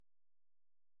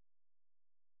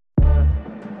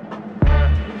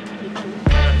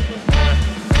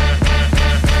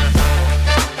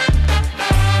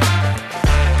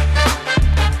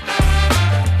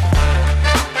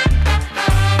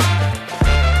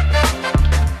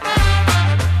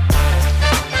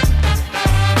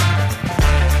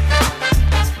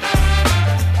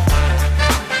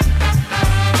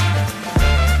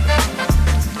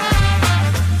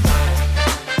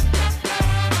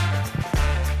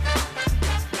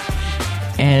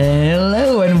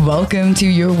Hello and welcome to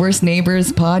Your Worst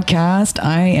Neighbors podcast.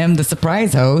 I am the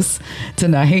surprise host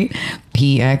tonight,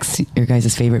 PX, your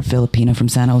guys' favorite Filipino from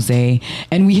San Jose.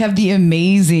 And we have the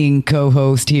amazing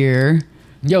co-host here.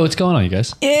 Yo, what's going on, you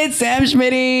guys? It's Sam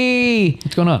Schmitty.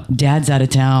 What's going on? Dad's out of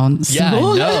town. Yeah, I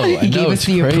know. He gave us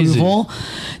the approval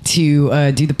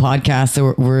to do the podcast.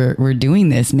 So we're doing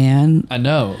this, man. I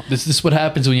know. This is what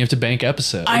happens when you have to bank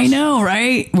episodes. I know,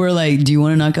 right? We're like, do you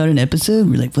want to knock out an episode?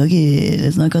 We're like, fuck it,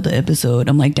 let's knock out the episode.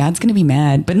 I'm like, Dad's gonna be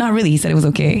mad, but not really. He said it was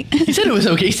okay. He said it was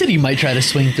okay. He said he might try to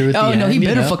swing through at the end. No, he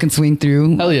better fucking swing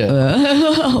through. Hell yeah.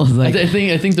 I was like, I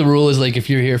think the rule is like if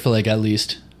you're here for like at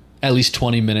least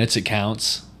 20 minutes, it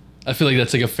counts. I feel like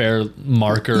that's like a fair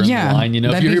marker in the line. You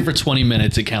know, if you're here for 20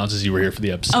 minutes, it counts as you were here for the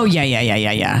episode. Oh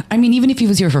yeah. I mean, even if he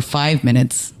was here for 5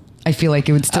 minutes, I feel like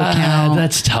it would still count.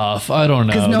 That's tough. I don't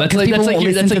know. That's like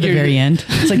the very end.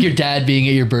 It's like your dad being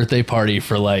at your birthday party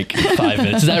for like 5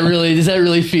 minutes. Does that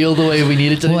really feel the way we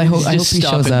need it to? Well, I hope he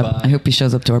shows up. By. I hope he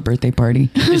shows up to our birthday party.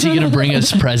 Is he gonna bring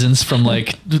us presents from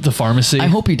like the pharmacy? I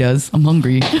hope he does. I'm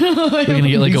hungry. We're gonna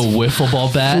get like a wiffle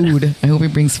ball bat. Food. I hope he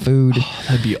brings food. Oh,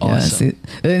 that'd be awesome.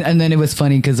 Yes, and then it was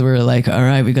funny because we were like, all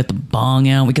right, we got the bong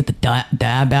out, we got the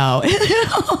dab out.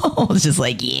 It's just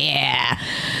like, yeah.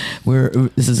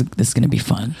 This is gonna be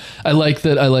fun. I like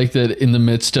that in the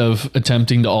midst of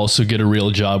attempting to also get a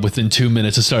real job within 2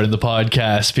 minutes of starting the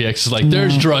podcast, PX is like,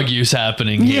 there's drug use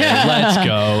happening here. Yeah. Let's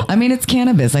go. I mean, it's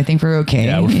cannabis. I think we're okay.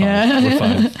 Yeah, we're fine. We're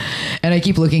fine. And I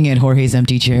keep looking at Jorge's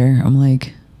empty chair. I'm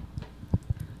like,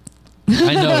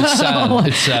 I know, it's sad.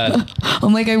 It's sad.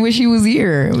 I'm like, I wish he was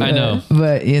here. I know.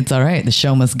 But it's all right. The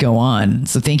show must go on.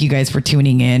 So thank you guys for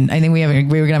tuning in. I think we're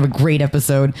going to have a great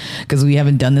episode because we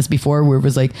haven't done this before where it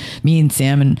was like me and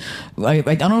Sam and I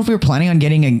don't know if we were planning on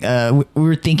getting we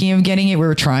were thinking of getting it. We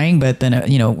were trying, but then,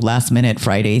 last minute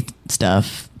Friday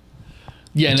stuff.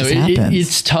 Yeah,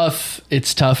 it's tough.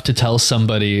 It's tough to tell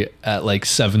somebody at like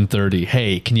 7:30,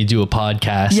 hey, can you do a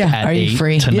podcast at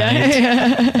 8 tonight?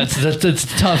 Yeah. That's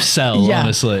a tough sell,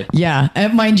 honestly. Yeah.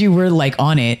 And mind you, we're like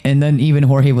on it. And then even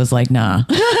Jorge was like, nah.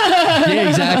 Yeah,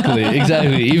 exactly.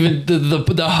 Even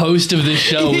the host of this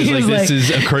show was like, this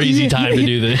is a crazy time to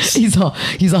do this. He's like,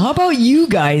 how about you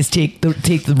guys take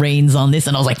the reins on this?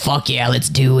 And I was like, fuck yeah, let's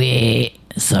do it.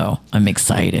 So I'm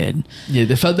excited. Yeah,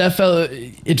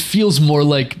 it feels more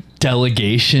like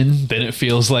delegation than it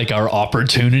feels like our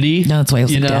opportunity. No, that's why I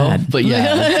was dad. But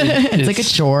yeah, it's like a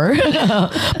chore.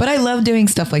 But I love doing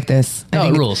stuff like this. I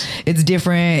think it rules. It's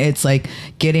different. It's like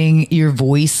getting your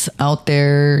voice out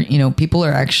there. People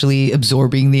are actually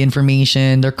absorbing the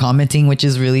information. They're commenting, which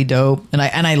is really dope. And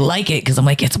I like it because I'm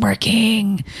like, it's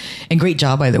working. And great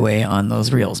job, by the way, on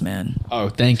those reels, man. Oh,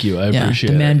 thank you. I appreciate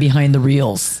it. The man behind the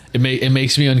reels. It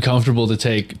makes me uncomfortable to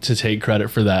take credit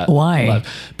for that. Why?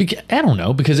 I don't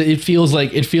know, because it feels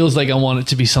like I want it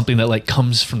to be something that like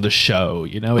comes from the show,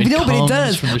 but it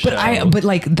does. But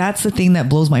like that's the thing that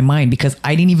blows my mind because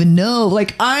I didn't even know.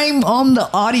 Like I'm on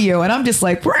the audio and I'm just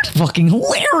like, we're fucking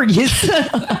hilarious.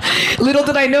 Little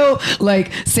did I know,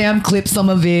 like Sam clipped some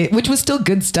of it, which was still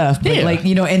good stuff. But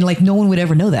and like no one would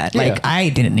ever know that. Like I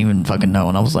didn't even fucking know,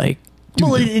 and I was like.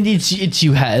 Well, it's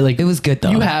you had like it was good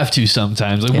though. You have to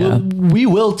sometimes like we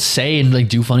will say and like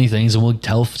do funny things and we'll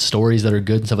tell stories that are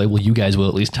good and stuff like. Well, you guys will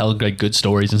at least tell like good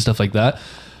stories and stuff like that.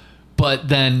 But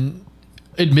then,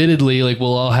 admittedly, like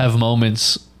we'll all have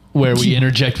moments where we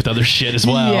interject with other shit as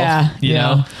well. You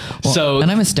know. Well, so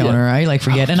and I'm a stoner. I like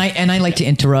forget and I like to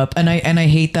interrupt and I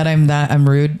hate that I'm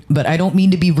rude, but I don't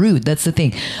mean to be rude. That's the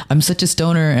thing. I'm such a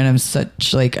stoner and I'm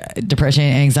such like depression,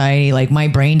 anxiety. Like my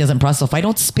brain doesn't process. If I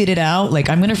don't spit it out, like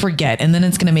I'm gonna forget and then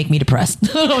it's gonna make me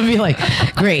depressed. I'll be like,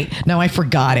 great, now I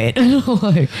forgot it.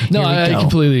 Like, no, I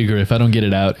completely agree. If I don't get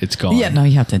it out, it's gone. Yeah, no,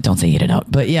 you have to. Don't say get it out,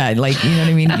 but yeah, like you know what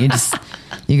I mean. You just.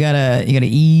 You gotta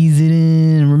ease it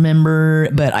in and remember.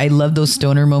 But I love those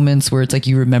stoner moments where it's like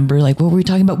you remember, like, what were we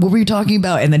talking about? What were you talking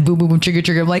about? And then boom, boom, boom,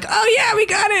 trigger. I'm like, oh yeah, we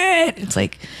got it. It's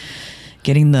like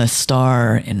getting the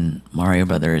star in Mario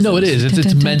Brothers. No, it is.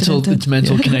 It's mental. It's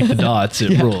mental. Connect the dots.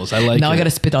 It rules. I like. Now I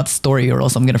gotta spit out story, or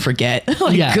else I'm gonna forget.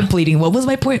 Completing. What was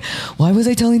my point? Why was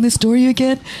I telling this story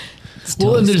again?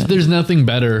 Well, and there's nothing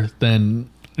better than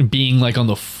being like on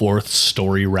the fourth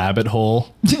story rabbit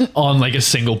hole on like a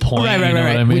single point. Right. What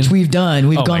I mean? Which we've done.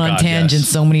 We've gone on tangents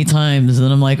so many times.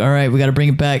 And I'm like, all right, we got to bring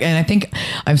it back. And I think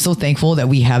I'm so thankful that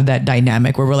we have that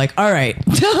dynamic where we're like, all right,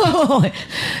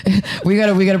 we got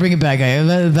to bring it back.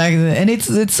 And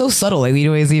it's so subtle. Like we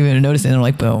don't even notice it. And I'm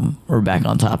like, boom, we're back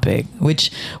on topic,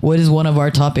 which is one of our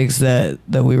topics that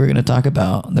we were going to talk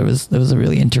about. There was a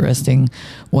really interesting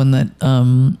one that,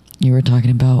 you were talking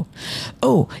about.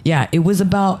 Oh yeah. It was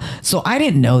about, so I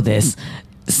didn't know this.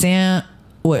 Sam,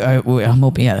 I'm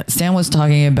hoping. Yeah, Sam was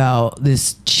talking about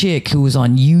this chick who was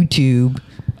on YouTube.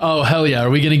 Oh hell yeah! Are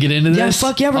we gonna get into this? Yeah,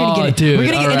 fuck yeah, we're gonna get it. Dude,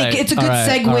 we're gonna get right, it's a good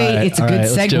segue. It's a good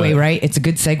segue, right? It's a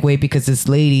good segue because this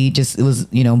lady just was,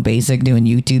 basic doing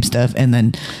YouTube stuff and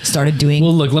then started doing.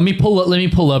 Well, look, let me pull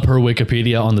up her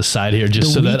Wikipedia on the side here,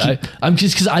 just so that I'm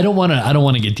just because I don't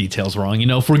want to get details wrong.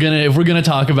 If we're gonna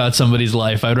talk about somebody's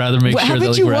life, I'd rather make sure that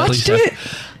like, we're at least.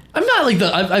 I'm not like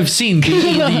I've seen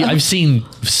I've seen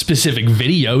specific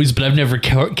videos, but I've never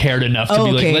cared enough to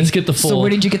be like, let's get the full. So where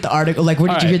did you get the article? Like,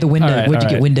 where did you hear the wind? Where did you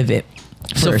get wind of it?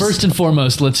 So first and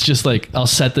foremost, let's just I'll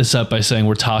set this up by saying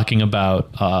we're talking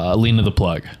about Lena the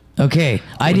Plug. Okay,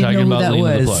 I didn't know who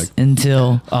that was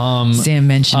until Sam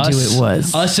mentioned who it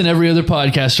was. Us and every other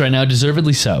podcast right now,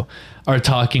 deservedly so, are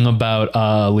talking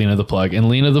about Lena the Plug. And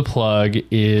Lena the Plug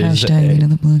is... Lena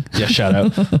the Plug. Yeah, shout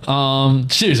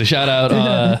out. Seriously, shout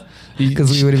out.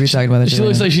 Because we would be talking about that. She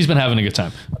looks like she's been having a good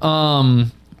time.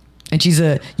 And she's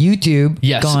a YouTube.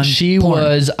 Yes, she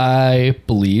was, I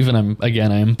believe, and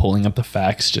I'm pulling up the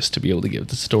facts just to be able to give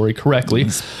the story correctly.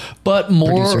 But more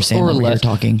Producer Sam or less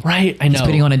talking. Right, I know. He's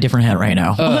putting on a different hat right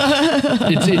now.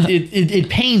 It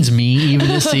pains me even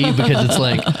to see because it's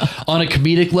like on a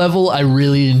comedic level, I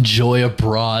really enjoy a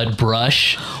broad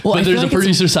brush. Well, but there's a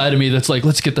producer side of me that's like,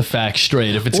 let's get the facts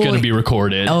straight if it's going to be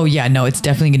recorded. Oh yeah, no, it's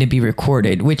definitely going to be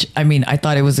recorded. Which I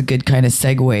thought it was a good kind of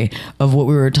segue of what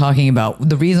we were talking about.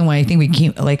 The reason why I think we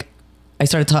came we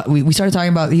started talking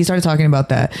about, he started talking about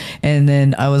that. And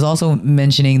then I was also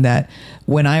mentioning that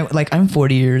when I'm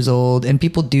 40 years old and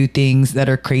people do things that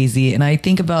are crazy. And I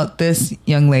think about this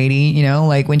young lady,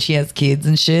 when she has kids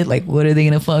and shit, what are they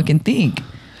going to fucking think?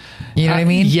 You know what I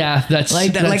mean? Yeah, that's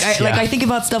like that. I think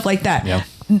about stuff like that. Yeah.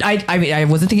 I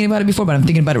wasn't thinking about it before, but I'm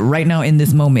thinking about it right now in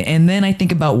this moment. And then I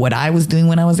think about what I was doing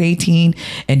when I was 18.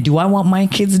 And do I want my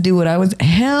kids to do what I was?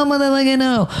 Hell, motherfucker,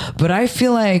 no. But I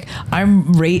feel like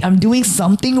I'm doing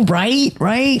something right?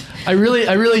 I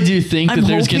really do think that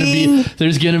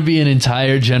there's gonna be an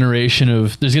entire generation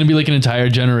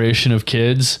of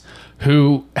kids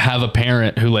who have a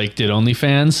parent who did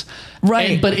OnlyFans.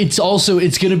 Right. But it's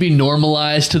going to be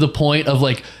normalized to the point of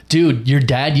dude, your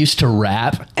dad used to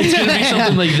rap. It's going to be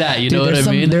something like that. You know what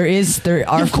I mean? There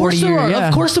are 40 years. Yeah.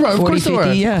 Of course there are. 40,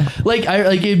 50, yeah.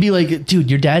 It'd be like,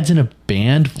 dude, your dad's in a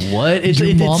band. What?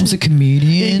 Your mom's a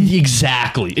comedian.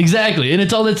 Exactly. And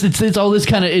it's all this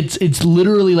kind of, it's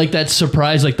literally like that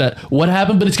surprise, like that, what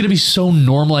happened? But it's going to be so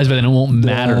normalized by then it won't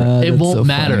matter. It won't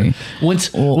matter. Funny.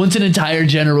 Once an entire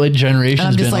generation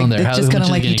has been on there. It's just kind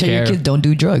of like you tell your kids, don't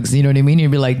do drugs. You know what I mean?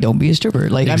 You'd be like, don't be a stripper.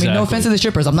 Exactly. No offense to the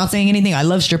strippers. I'm not saying anything. I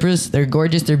love strippers. They're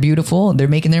gorgeous. They're beautiful. They're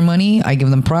making their money. I give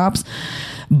them props.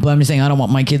 But I'm just saying I don't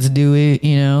want my kids to do it.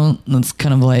 It's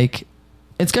kind of like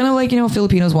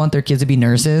Filipinos want their kids to be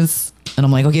nurses. And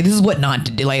I'm like, okay, this is what not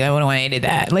to do. I don't want any of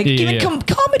that.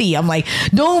 Comedy. I'm like,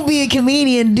 don't be a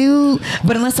comedian, dude.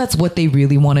 But unless that's what they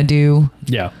really want to do.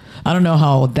 Yeah. I don't know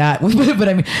how that, but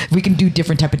we can do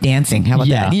different type of dancing. How about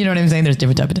that? You know what I'm saying? There's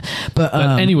different type of, but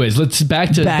anyways, let's back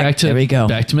to there we go.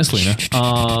 Back to Miss Lena.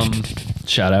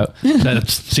 Shout out.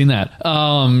 That's seen that.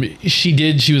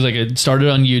 She was started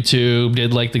on YouTube,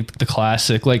 did the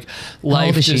classic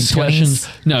life discussions.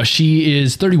 No, she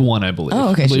is 31, I believe. Oh,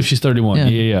 okay. I believe she's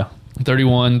 31. Yeah.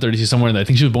 31, 32, somewhere in there. I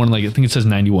think she was born I think it says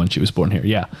 91. She was born here.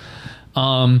 Yeah.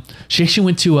 She actually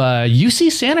went to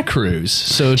UC Santa Cruz.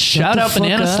 So shout out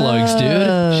Banana Slugs, dude.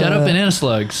 Shout out Banana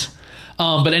Slugs.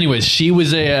 But anyways, she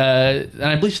was and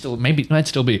I believe might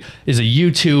still be, is a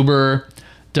YouTuber,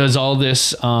 does all this,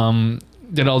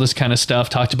 did all this kind of stuff,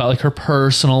 talked about her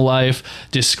personal life,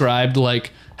 described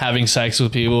having sex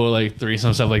with people,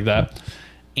 threesome, stuff like that.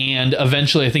 And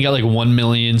eventually, I think at 1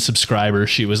 million subscribers,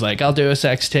 she was like, I'll do a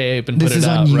sex tape and put it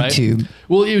out, right? YouTube.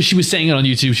 Well, she was saying it on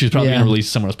YouTube. She was probably going to release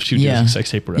it somewhere else, but she would do a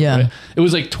sex tape or whatever, right? It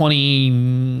was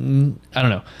 20, I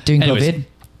don't know. During COVID?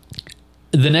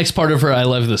 The next part of her, I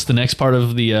love this. The next part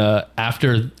of the,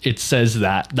 after it says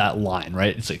that line,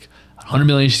 right? It's 100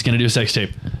 million, she's going to do a sex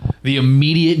tape. The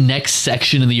immediate next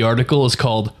section in the article is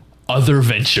called Other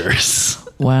Ventures.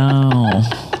 Wow.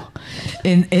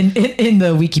 In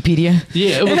the Wikipedia.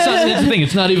 Yeah, it's the thing.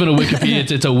 It's not even a Wikipedia.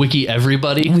 It's a Wiki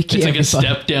Everybody. It's a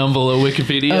step down below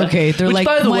Wikipedia. Okay, they're which,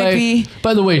 by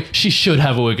the way, she should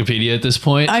have a Wikipedia at this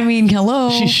point. Hello.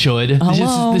 She should.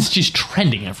 Hello. She's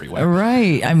trending everywhere.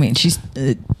 Right. She's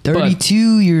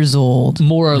 32 years old.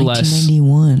 More or less.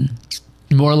 1991.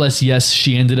 More or less, yes.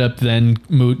 She ended up then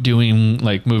moving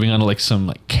on to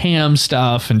some cam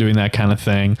stuff and doing that kind of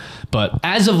thing. But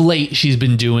as of late, she's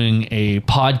been doing a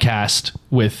podcast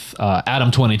with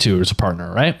Adam22 who's a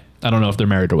partner, right? I don't know if they're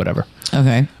married or whatever.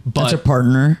 Okay, but that's her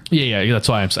partner. Yeah. That's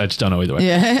why I just don't know either way.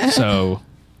 Yeah. So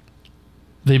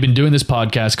they've been doing this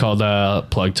podcast called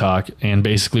Plug Talk, and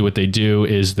basically what they do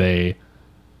is they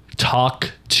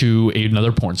talk to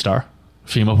another porn star,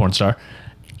 female porn star,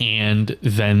 and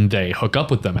then they hook up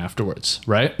with them afterwards,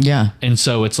 right? Yeah. And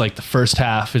so it's like the first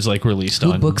half is like released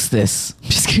Who on... books this?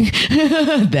 Just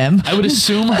kidding. Them? I would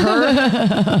assume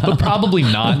her, but probably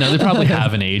not. No, they probably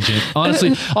have an agent.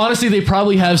 Honestly, they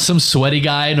probably have some sweaty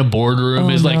guy in a boardroom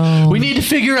like, we need to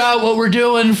figure out what we're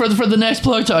doing for the next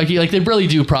Plug Talk. Like, they really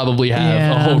do probably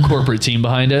have a whole corporate team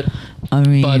behind it. I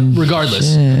mean, but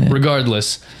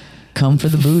regardless, come for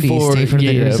the booty, stay for the...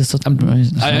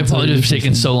 I apologize for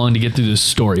taking so long to get through this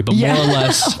story, but more or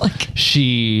less,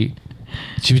 she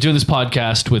was doing this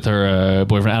podcast with her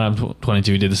boyfriend, Adam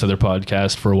 22, did this other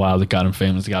podcast for a while that got him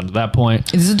famous, got him to that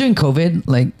point. Is this during COVID?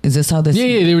 Like, is this how this...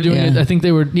 Yeah, they were doing it. I think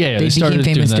they were... They started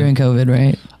became famous during COVID,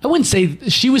 right? I wouldn't say...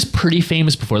 She was pretty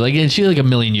famous before. Like, she had like 1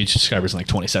 million YouTube subscribers in like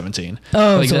 2017.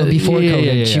 Oh, like so before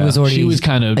COVID, she was already... She was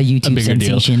kind of a YouTube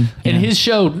sensation. And his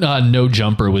show, No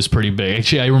Jumper, was pretty big.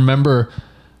 Actually, I remember...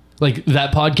 Like,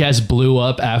 that podcast blew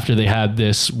up after they had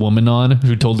this woman on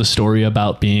who told the story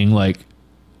about being like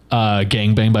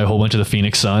gangbanged by a whole bunch of the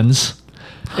Phoenix Suns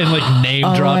and like name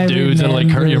drop dudes and like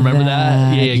her. You remember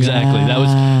that? Yeah, exactly.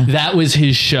 Yeah. That was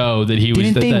his show that he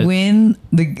was. Didn't they win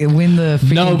the?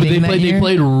 No, but they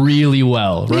played really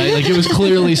well, right? Like, it was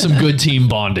clearly some good team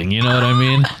bonding. You know what I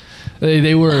mean?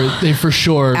 They for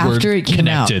sure after were it came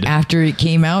connected. After it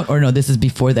came out, or no, this is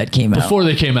before that came out. Before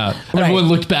they came out, everyone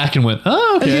looked back and went,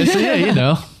 "Oh, okay, so yeah, you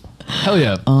know, hell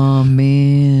yeah." Oh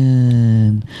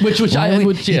man, you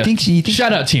think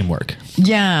shout out teamwork.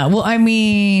 Yeah, well, I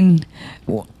mean,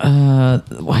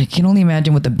 I can only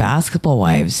imagine what the Basketball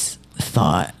Wives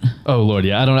thought. Oh Lord,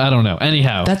 yeah, I don't know.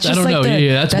 Anyhow, that's just I don't like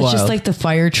know. That's wild. Just like the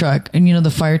fire truck, and the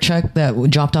fire truck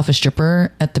that dropped off a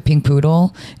stripper at the Pink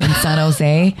Poodle in San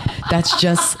Jose. That's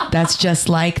just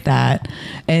like that,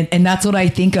 and that's what I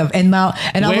think of. And I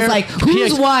was like,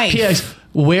 whose wife? PX,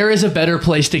 where is a better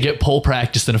place to get pole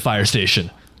practice than a fire station?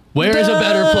 Where is a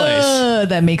better place?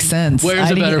 That makes sense. Where's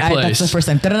a better place? That's the first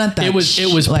time. It was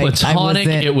platonic.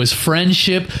 It was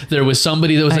friendship. There was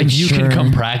somebody that was like, you can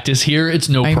come practice here. It's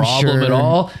no problem at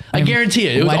all. I guarantee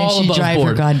it. It was all above board. Why did she drive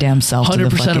her goddamn self to the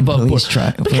fucking police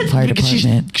truck? Fire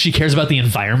department. She cares about the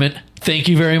environment. Thank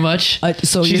you very much.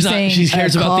 So she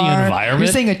cares about the environment.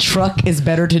 You're saying a truck is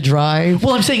better to drive?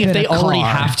 Well, I'm saying if they already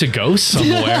have to go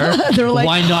somewhere, they're like,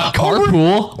 why not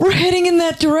carpool? We're heading in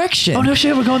that direction. Oh no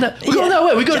shit, we're going that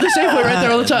way. We go to the Safeway right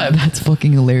there all the time. That's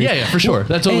fucking hilarious. Yeah, for sure.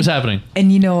 That's what was happening.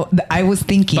 And I was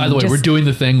thinking. By the way, we're doing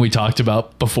the thing we talked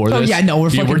about before this. Oh yeah, no, we're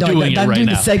doing it right now. I'm doing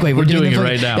the segue. We're doing it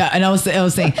right now. Yeah, and I was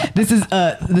saying this is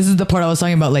the part I was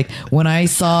talking about. Like, when I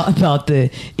saw about the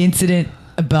incident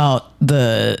about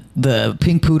the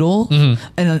Pink Poodle and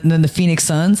then the Phoenix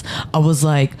Suns, I was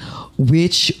like,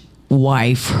 which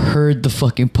wife heard the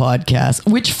fucking podcast?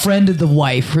 Which friend of the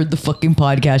wife heard the fucking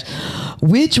podcast?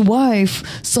 Which wife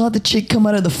saw the chick come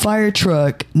out of the fire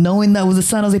truck knowing that was a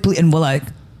San Jose police and were like,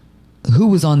 who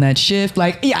was on that shift?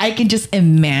 Like, yeah, I can just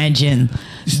imagine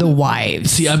the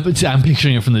wives. See, I'm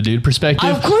picturing it from the dude perspective.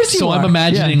 Of course you are. So I'm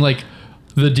imagining like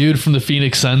the dude from the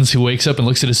Phoenix Suns who wakes up and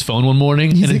looks at his phone one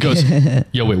morning and it goes,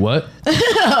 yo, wait, what?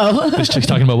 This chick's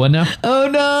talking about what now? Oh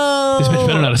no. This bitch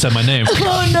better not have said my name.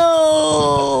 Oh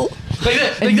no.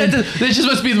 That just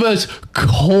must be the most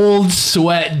cold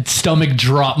sweat stomach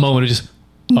drop moment of just,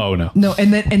 oh no. No,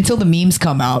 and then until the memes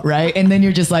come out, right? And then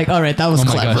you're just like, all right, that was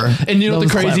clever. Gosh. And you know what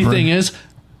the crazy thing is?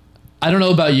 I don't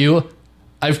know about you.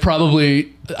 I haven't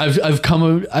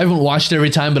watched it every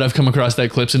time, but I've come across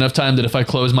that clips enough time that if I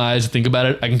close my eyes and think about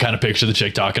it, I can kind of picture the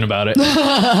chick talking about it.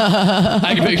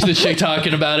 I can picture the chick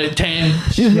talking about it. Tan,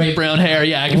 straight brown hair.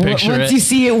 Yeah, I can picture it. Once you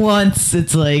see it once,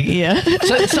 it's like, yeah.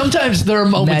 So sometimes there are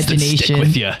moments that stick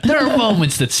with you. There are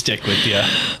moments that stick with you.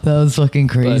 That was fucking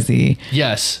crazy. But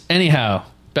yes. Anyhow,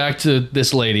 back to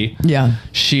this lady. Yeah.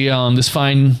 She, this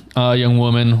fine young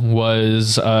woman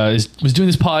was doing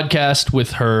this podcast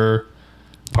with her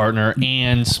partner,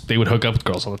 and they would hook up with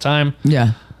girls all the time.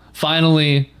 Yeah.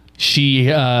 Finally,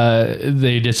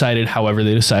 they decided,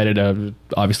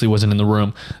 obviously wasn't in the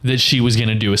room, that she was going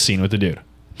to do a scene with the dude.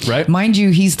 Right? Mind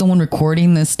you, he's the one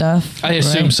recording this stuff. I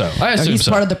assume so. He's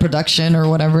part of the production or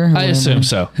whatever. I assume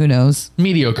so. Who knows?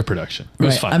 Mediocre production. It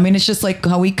was fine. I mean, it's just like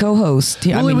how we co-host.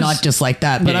 Well, I mean, not just like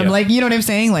that, but I'm like, you know what I'm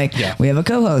saying? Like, we have a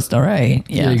co-host. All right.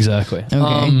 Yeah. Exactly.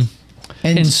 Okay.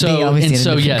 And so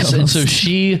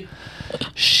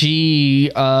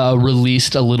she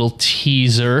released a little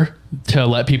teaser to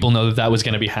let people know that was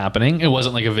going to be happening. It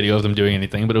wasn't like a video of them doing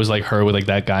anything, but it was like her with like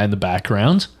that guy in the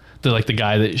background the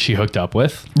guy that she hooked up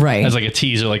with, Right. as like a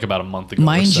teaser, like about a month ago.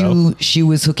 Mind or so. you, she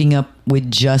was hooking up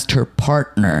with just her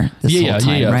partner this whole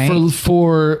time, right?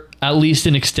 For at least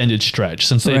an extended stretch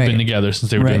since they've been together,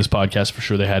 since they were doing this podcast. For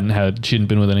sure, she hadn't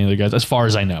been with any other guys, as far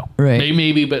as I know. Right.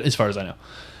 Maybe, but as far as I know.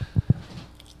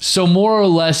 So more or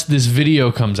less, this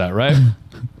video comes out, right?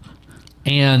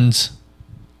 And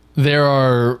there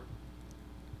are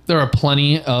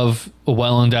plenty of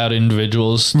well-endowed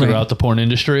individuals throughout the porn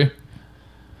industry.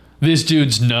 This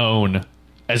dude's known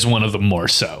as one of them more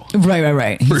so.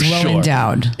 Right. He's For well sure.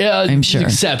 endowed. Yeah, I'm sure.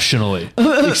 Exceptionally.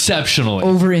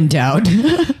 Over endowed.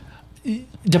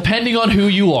 Depending on who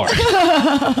you are.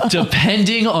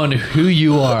 Depending on who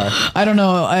you are. I don't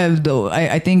know.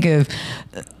 I think of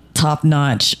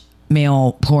top-notch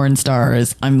male porn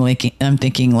stars. I'm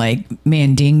thinking like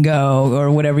Mandingo or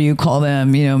whatever you call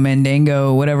them,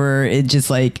 Mandingo, whatever. It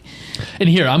just like, and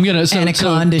here I'm gonna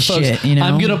anaconda shit. Folks,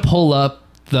 I'm gonna pull up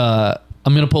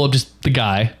just the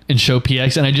guy and show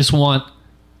PX, and I just want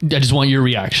your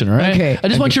reaction. All right. Okay. I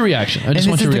just want your reaction. This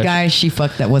is the guy she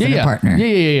fucked that wasn't a partner.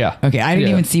 Yeah. Okay. I didn't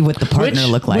even see what the partner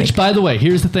looked like. Which, by the way,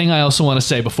 here's the thing I also want to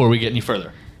say before we get any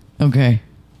further. Okay.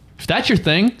 If that's your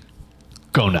thing,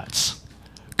 go nuts.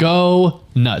 Go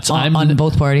nuts. On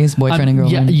both parties, boyfriend and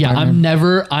girlfriend. Yeah.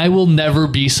 Partner. I will never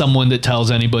be someone that tells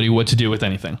anybody what to do with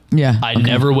anything. Yeah. I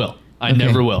never will. I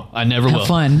never will. Have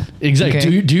fun. Exactly.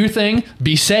 Okay. Do your thing.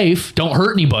 Be safe. Don't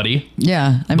hurt anybody.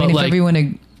 Yeah. I mean, if everyone,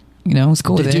 is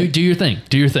cool with it. Do your thing.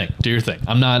 Do your thing.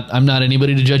 I'm not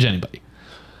anybody to judge anybody.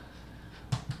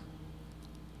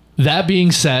 That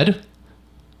being said,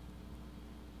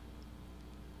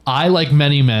 I, like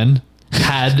many men,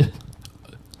 had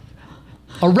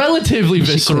a relatively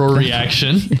visceral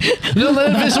reaction. No,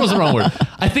 visceral was the wrong word.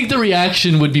 I think the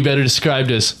reaction would be better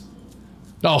described as,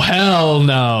 oh, hell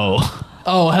no.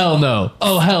 Oh, hell no.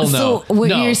 Oh, hell no. So what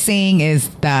you're saying is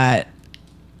that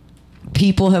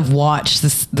people have watched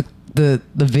the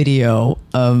video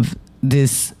of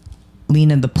this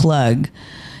Lena the Plug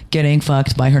getting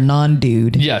fucked by her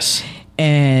non-dude. Yes.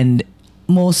 And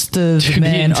most of the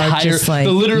men are just like,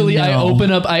 literally, no.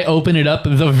 I open it up.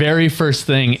 The very first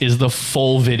thing is the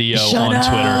full video on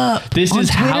Twitter. This is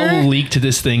how leaked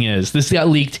this thing is. This got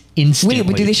leaked instantly. Wait,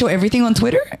 but do they show everything on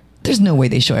Twitter? There's no way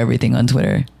they show everything on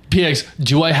Twitter. PX,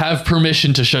 do I have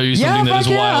permission to show you something that is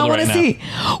wild right now? See.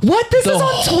 What? This is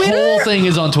on Twitter? The whole thing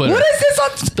is on Twitter. What is this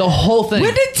on? The whole thing.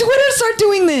 When did Twitter start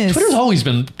doing this? Twitter's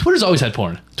always had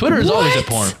porn. Twitter has always had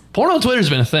porn. Porn on Twitter's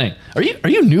been a thing. Are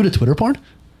you new to Twitter porn?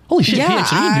 Holy shit,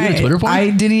 PX, are you new to Twitter porn? I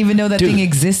didn't even know that thing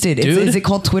existed. Is it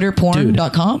called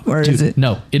twitterporn.com or is it?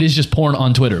 No, it is just porn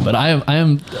on Twitter. But I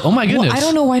am oh my goodness. Well, I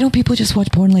don't know, why don't people just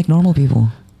watch porn like normal people?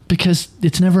 Because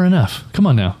it's never enough. Come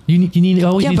on now. You need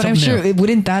always need but I'm sure new.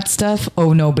 Wouldn't that stuff?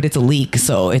 Oh no, but it's a leak,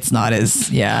 so it's not as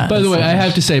By the way, I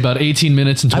have to say, about 18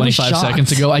 minutes and 25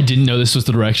 seconds ago, I didn't know this was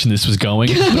the direction this was going.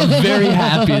 But I'm very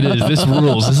happy it is. This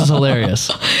rules. This is hilarious.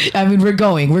 I mean, we're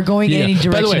going in any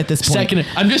direction. By the way, at this point.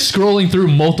 I'm just scrolling through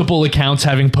multiple accounts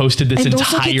having posted this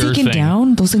entire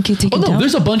thing. Those don't get taken down.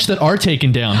 There's a bunch that are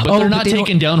taken down, but they're not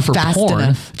taken down for porn.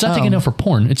 Enough. It's not taken down for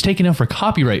porn. It's taken down for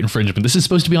copyright infringement. This is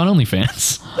supposed to be on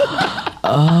OnlyFans.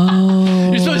 Oh,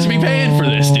 you're supposed to be paying for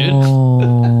this, dude.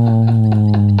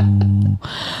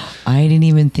 I didn't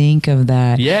even think of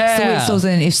that. Yeah. So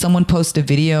then, if someone posts a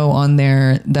video on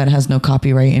there that has no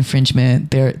copyright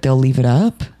infringement, they'll leave it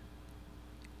up.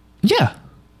 Yeah,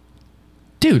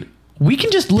 dude, we can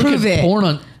just look at porn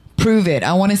on. Prove it.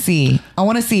 I want to see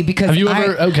because have you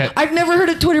ever? Okay, I've never heard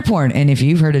of Twitter porn, and if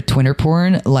you've heard of Twitter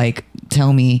porn, like,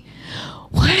 tell me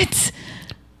what.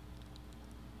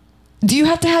 Do you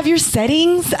have to have your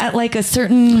settings at like a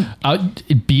certain?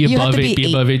 Be above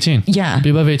 18. Yeah, be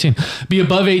above 18. Be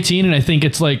above 18, and I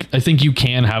think you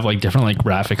can have like different like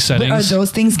graphic settings. But are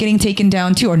those things getting taken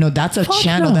down too, or no? That's a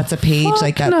channel. No. That's a page.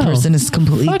 Like that person is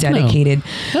completely dedicated.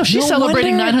 No, she's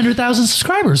celebrating 900,000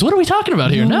 subscribers. What are we talking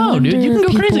about here? No, dude, you can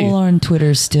go crazy. People are on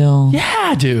Twitter still.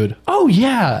 Yeah, dude. Oh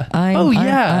yeah. Oh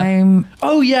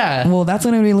yeah. Well, that's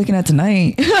what I'm gonna be looking at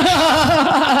tonight.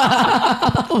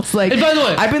 It's like, and by the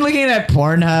way, I've been looking at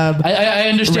Pornhub. I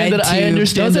understand that. I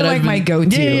understand those that. Are like my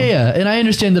go-to. Yeah. And I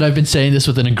understand that I've been saying this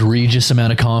with an egregious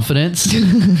amount of confidence.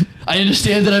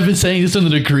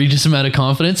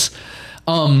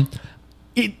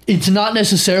 It's not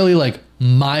necessarily like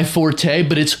my forte,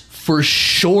 but it's for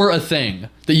sure a thing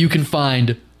that you can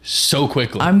find so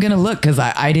quickly. I'm gonna look because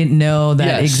I didn't know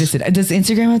that existed. Does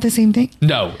Instagram have the same thing?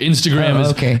 No, Instagram is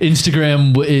okay.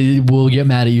 Instagram will get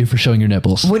mad at you for showing your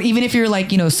nipples. What, even if you're like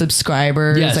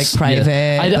subscribers, like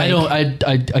private? I don't know.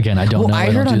 I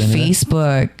heard on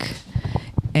Facebook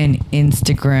and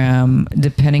Instagram,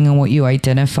 depending on what you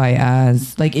identify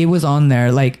as, like it was on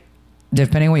there, like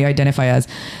depending on what you identify as,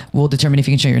 will determine if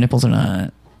you can show your nipples or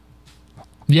not.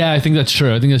 Yeah, I think that's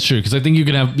true. Because I think you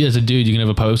can have, as a dude, you can have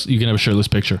a post, you can have a shirtless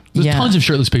picture. There's tons of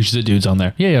shirtless pictures of dudes on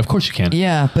there. Yeah, of course you can.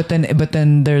 Yeah, but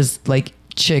then there's like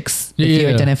chicks if you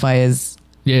identify as.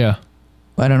 Yeah.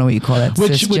 I don't know what you call that.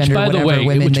 Which by the way,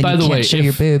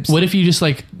 your boobs. What if you just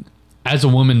like, as a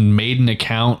woman, made an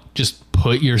account, just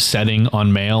put your setting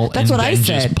on male, That's what I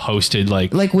said. Just posted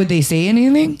like would they say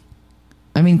anything?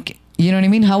 I mean, you know what I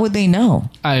mean? How would they know?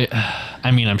 I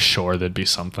mean, I'm sure there'd be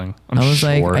something. I was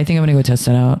like, I think I'm gonna go test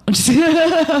it out.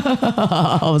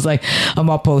 I was like, I'm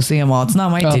all posting them all. It's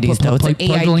not my titties though. It's like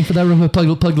plug the link for that.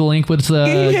 Plug the link. What's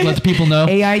let the people know?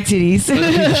 AI titties.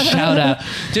 Shout out,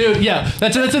 dude. Yeah,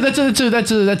 that's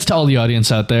to all the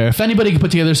audience out there. If anybody could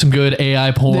put together some good AI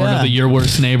porn of the Your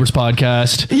Worst Neighbors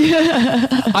podcast,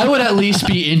 I would at least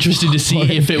be interested to see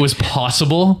if it was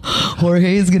possible.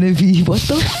 Jorge is gonna be what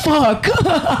the fuck.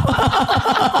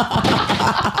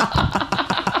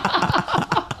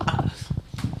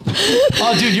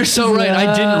 Oh, dude, you're so right.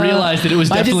 I didn't realize that it was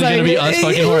definitely going to be us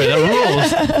fucking Jorge.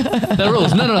 That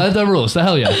rules. No, that rules. The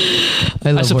hell yeah.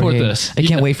 I support Jorge. this. I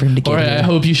can't wait for him to get Jorge, here. I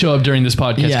hope you show up during this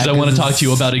podcast because I want to talk to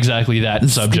you about exactly that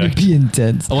subject. It's going to be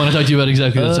intense. I want to talk to you about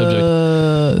exactly that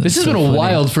subject. This has been a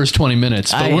wild first 20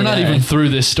 minutes, but we're not even through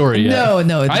this story yet.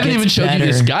 No. I haven't even showed you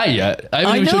this guy yet. I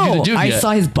haven't even showed you the dude yet. I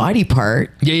saw his body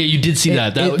part. Yeah, you did see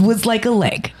that. It was like a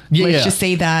leg. Yeah, Let's just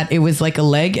say that it was like a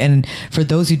leg. And for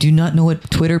those who do not know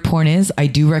what Twitter porn is, I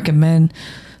do recommend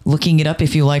looking it up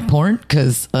if you like porn,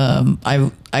 because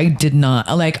I did not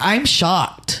I'm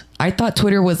shocked. I thought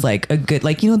Twitter was like a good,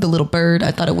 like, you know, the little bird.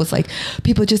 I thought it was like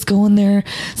people just go in there.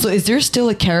 So is there still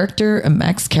a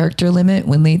max character limit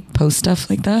when they post stuff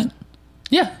like that?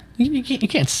 Yeah. You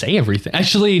can't say everything.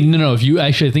 Actually, no.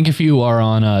 I think if you are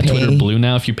on Twitter Blue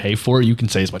now, if you pay for it, you can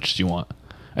say as much as you want.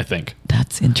 I think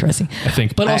that's interesting.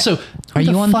 But also, are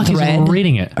you on Thread?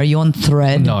 Reading it? Are you on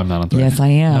Thread? No, I'm not on Thread. Yes, I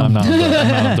am. No, I'm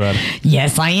not on Thread.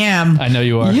 Yes, I am. I know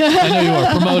you are. I know you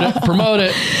are. Promote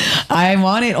it. I'm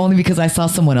on it only because I saw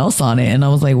someone else on it, and I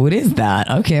was like, "What is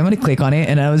that?" Okay, I'm gonna click on it,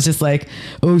 and I was just like,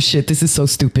 "Oh shit, this is so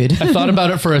stupid." I thought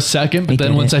about it for a second, but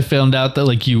then once I found out that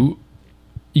like you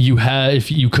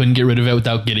if you couldn't get rid of it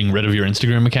without getting rid of your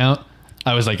Instagram account,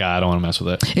 I was like, I don't want to mess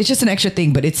with it. It's just an extra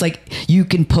thing, but it's like you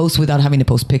can post without having to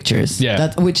post pictures.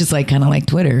 Yeah. Which is like kind of like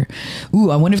Twitter.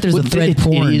 Ooh, I wonder if there's a thread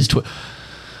porn. It is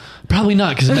probably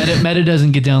not, because Meta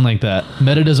doesn't get down like that.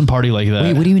 Meta doesn't party like that.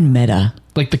 Wait, what do you mean Meta?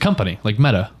 Like the company, like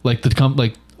Meta, like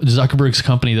like Zuckerberg's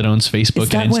company that owns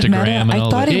Facebook and Instagram and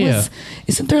all that. Yeah.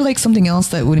 Isn't there like something else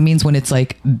that what it means when it's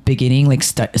like beginning, like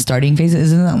starting phase?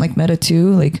 Isn't that like Meta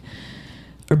too? Like.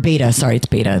 Or beta. Sorry, it's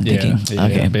beta. I'm thinking.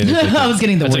 Okay. Beta, I was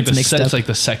getting the words mixed up. It's like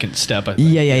the second step, I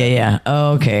think. Yeah.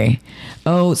 Oh, okay.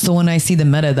 Oh, so when I see the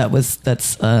Meta, that's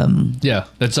that's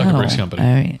Zuckerberg's company.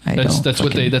 All right.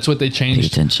 That's what they changed. Pay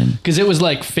attention. Because it was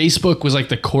like Facebook was like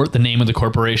the name of the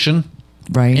corporation.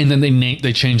 Right. And then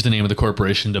they changed the name of the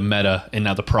corporation to Meta, and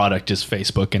now the product is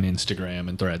Facebook and Instagram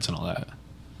and Threads and all that.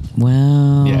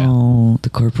 Wow. Yeah. The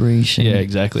corporation. Yeah,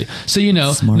 exactly. So, you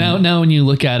know, Smart. now when you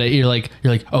look at it, you're like,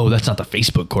 oh, that's not the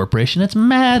Facebook corporation. It's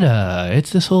Meta.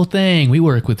 It's this whole thing. We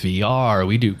work with VR.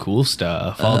 We do cool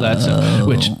stuff. All that stuff.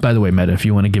 Which, by the way, Meta, if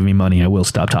you want to give me money, I will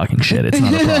stop talking shit. It's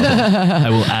not a problem. I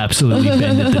will absolutely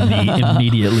bend at the knee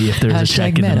immediately if there's a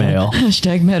check in the mail.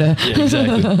 Hashtag Meta. Yeah,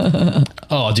 exactly.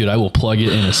 Oh, dude, I will plug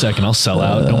it in a second. I'll sell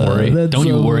out. Don't worry. Don't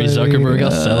you worry, Zuckerberg.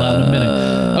 I'll sell out in a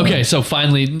minute. Okay, so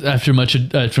finally, after much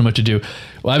ado,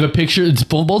 well, I have a picture. It's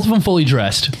both of them fully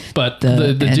dressed, but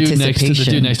the dude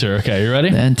next to her. Okay, you ready?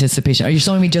 The anticipation. Are you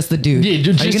showing me just the dude? Yeah, are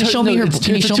you going to show me her?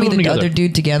 Can you show me the other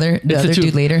dude together? The other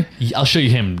dude later? I'll show you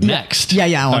him next.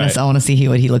 Yeah. I want to see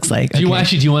what he looks like. Do you want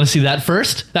to see that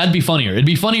first? That'd be funnier. It'd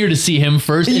be funnier to see him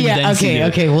first. And then see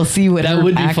okay. We'll see what that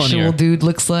would be actual funnier. Dude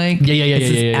looks like.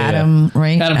 Yeah. Adam,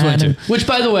 right? Adam 22. Which,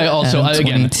 by the way, also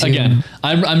again,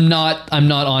 I'm not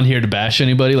on here to bash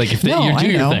anybody. Like if do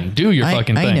your thing, do your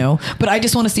fucking thing. I know, but I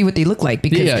just want to see what they look like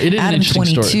because it is Adam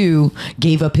 22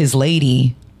 gave up his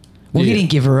lady. Well, he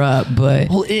didn't give her up, but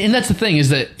and that's the thing is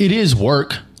that it is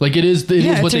work. Like it is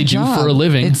what they do for a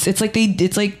living. It's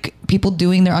like people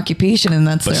doing their occupation, and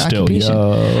that's their occupation.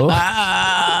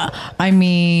 I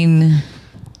mean,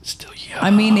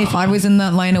 if I was in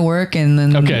that line of work, and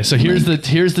then so here's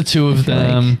the two of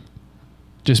them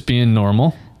just being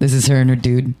normal. This is her and her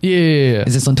dude. Yeah.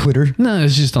 Is this on Twitter? No,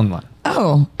 it's just online.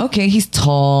 Oh, okay. He's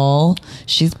tall.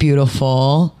 She's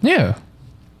beautiful. Yeah.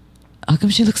 How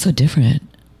come she looks so different?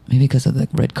 Maybe because of the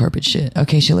red carpet shit.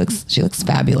 Okay, she looks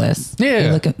fabulous.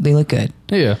 Yeah. They look good.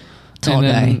 Yeah. Tall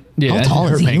guy. Yeah, how tall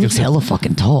her is he? He makeup looks stuff. hella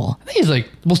fucking tall. I think he's like,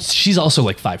 well, she's also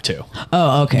like 5'2".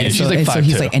 Oh, okay. Yeah, she's so, like so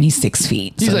he's 5'2". like, and he's 6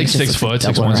 feet. He's so like just 6 looks like foot,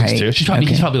 6'1", double her height. 6'2".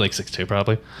 He's probably like 6'2",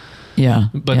 probably. Yeah.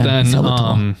 But yeah, then, he's hella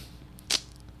tall.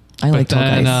 I like tall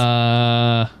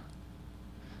guys.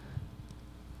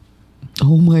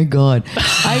 Oh my god!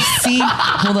 I've seen.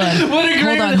 Hold on. What a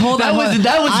great! Hold on.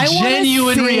 That was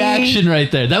genuine reaction right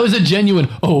there. That was a genuine.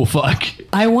 Oh fuck!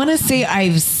 I want to say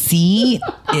I've seen.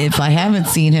 If I haven't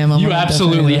seen him, You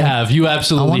absolutely have. You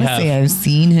absolutely I have. want to say I've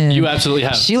seen him. You absolutely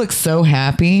have. She looks so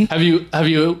happy. Have you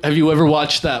ever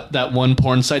watched that one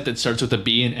porn site that starts with a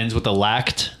B and ends with a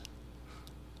lacked?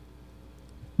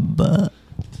 But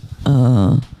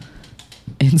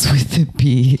ends with a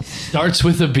B. Starts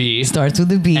with a B. Starts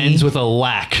with a B. Ends with a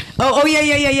lack. Oh yeah.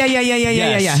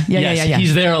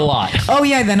 He's there a lot. Oh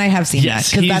yeah, then I have seen Yes,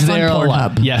 that because he's that's on there a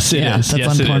lot. Pornhub. Yes, it is. That's Yes,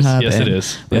 on it is. Pornhub. Yes, it and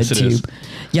is. Yes, it is. RedTube.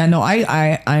 Yeah, no,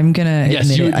 I'm gonna Yes,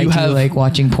 admit it. I you do have- like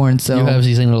watching porn. So You have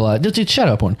seen it a lot. Dude, shut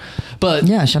up, porn. But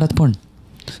yeah, shout out to porn.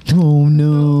 Oh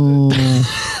no.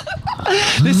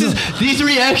 these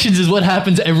reactions is what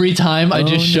happens every time I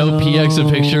just show PX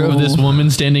a picture of this woman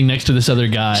standing next to this other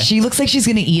guy. She looks like she's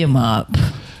gonna eat him up.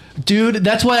 Dude,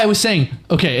 that's why I was saying.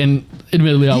 Okay, and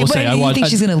admittedly, I will say I watched. think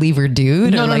she's gonna leave her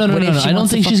dude? No. I don't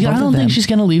think she's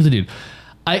gonna leave the dude.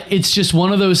 It's just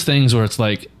one of those things where it's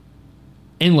like,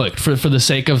 and look, for the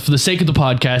sake of the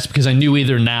podcast, because I knew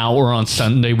either now or on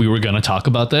Sunday we were going to talk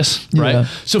about this, right? Yeah.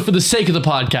 So for the sake of the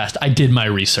podcast, I did my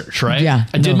research, right? Yeah,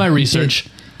 I did my research.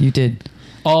 You did.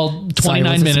 All 29 Sorry,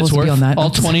 was it minutes supposed to be worth. on that? All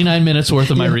 29 minutes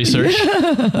worth of my research.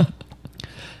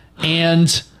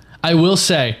 And I will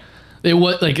say, it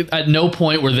was like at no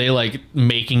point were they like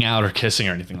making out or kissing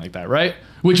or anything like that, right?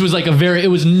 Which was like it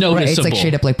was noticeable. Right, it's like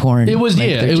straight up like porn. It was, like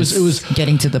yeah, they're it was just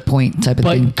getting to the point type of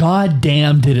thing. But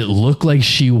goddamn, did it look like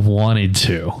she wanted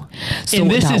to? So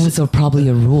that was probably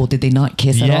a rule. Did they not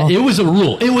kiss at all? Yeah, it was a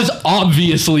rule. It was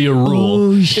obviously a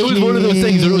rule. Oh, it was one of those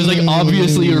things where it was like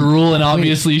obviously a rule, and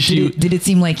obviously Did it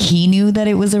seem like he knew that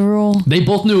it was a rule? They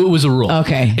both knew it was a rule.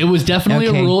 Okay. It was definitely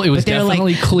a rule. It was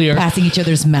definitely clear. Passing each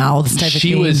other's mouths type of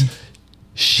thing.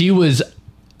 She was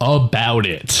about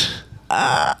it.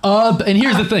 And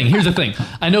here's the thing.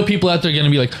 I know people out there are going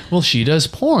to be like, well, she does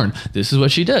porn. This is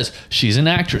what she does. She's an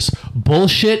actress.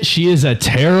 Bullshit. She is a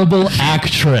terrible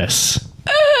actress.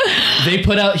 They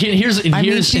put out and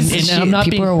I'm not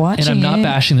being and I'm not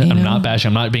bashing them. I'm not bashing.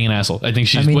 I'm not being an asshole. I think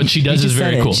what she does is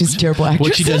very cool. She's a terrible actress.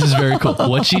 What she does is very cool.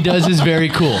 What she does is very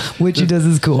cool. What she does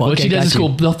is cool. What she does is cool.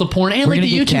 The porn and like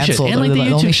the YouTube shit. And like the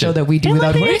YouTube show that we do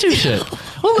without the YouTube shit.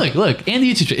 Well, look, and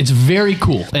the YouTube shit. It's very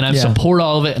cool, and I support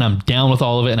all of it, and I'm down with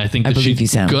all of it, and I think that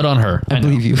she's good on her. I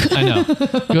believe you. I know,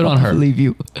 good on her. I believe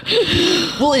you.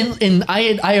 Well, and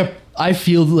I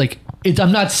feel like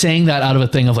I'm not saying that out of a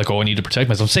thing of like, oh, I need to protect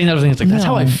myself. I'm saying that out of a thing. It's like that's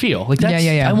how I feel. Like that's,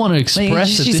 I want to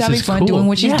express that she's this having is fun cool. doing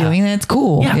what she's doing, and it's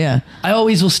cool. Yeah. I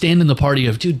always will stand in the party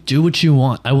of, dude, do what you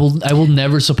want. I will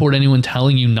never support anyone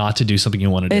telling you not to do something you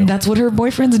want to do. And that's what her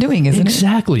boyfriend's doing, isn't it?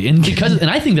 Exactly. And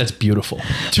I think that's beautiful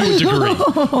to a degree.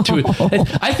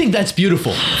 I think that's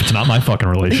beautiful. It's not my fucking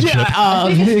relationship. Yeah,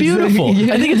 I think it's beautiful.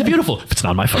 Yeah. I think it's beautiful. If it's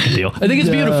not my fucking deal. I think it's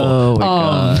beautiful. Oh my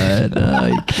god.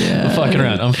 I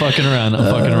can't. I'm fucking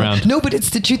around. No, but it's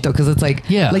the truth though, because it's like,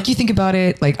 yeah. Like you think about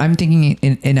it, like I'm thinking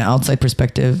in an outside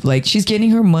perspective, like she's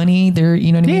getting her money. They're,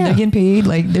 you know what I mean? They're getting paid.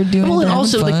 Like they're doing. Well, and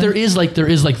also fun. Like there is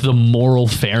like the moral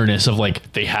fairness of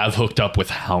like they have hooked up with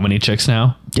how many chicks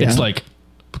now? Yeah. It's like,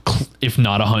 if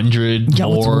not 100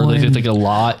 more, like it's like a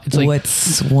lot. It's like,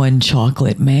 what's one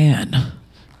chocolate man?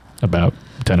 About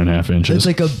 10.5 inches. It's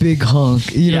like a big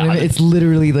hunk. You know what I mean? It's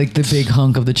literally like the big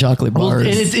hunk of the chocolate bars.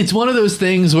 Well, and it's one of those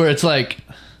things where it's like,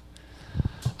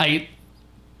 I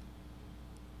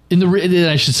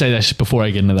should say that before I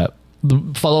get into that.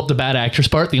 Follow up the bad actress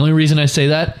part. The only reason I say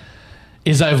that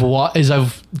is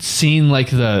I've seen like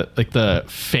the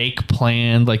fake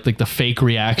planned like the fake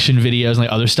reaction videos and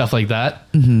like other stuff like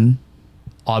that. Mm-hmm.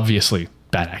 Obviously,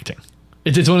 bad acting.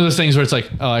 It's one of those things where it's like,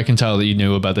 oh, I can tell that you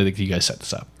knew about that. Like, you guys set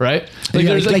this up, right? Like,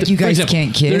 yeah, like you guys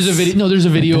can't kiss. There's a video. No, there's a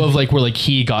video of like where like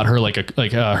he got her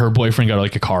her boyfriend got her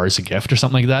like a car as a gift or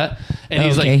something like that. And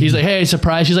he's like, hey,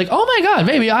 surprise. She's like, oh my god,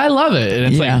 baby, I love it.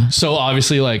 And it's like, so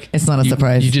obviously like it's not a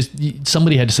surprise.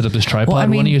 Somebody had to set up this tripod. Well, I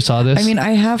mean, one of you saw this. I mean,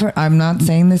 I have heard, I'm not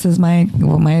saying this is my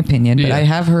opinion, but I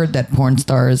have heard that porn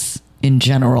stars in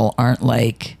general aren't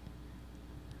like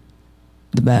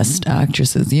the best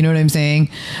actresses. You know what I'm saying?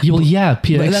 Well, yeah,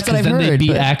 PX, that's what I've then heard, they'd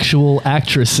be actual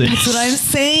actresses. That's what I'm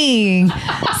saying.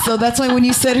 So that's why when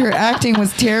you said her acting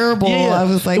was terrible, I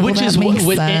was like, which is makes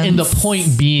sense. And the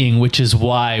point being, which is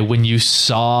why when you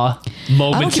saw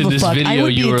moments in this video,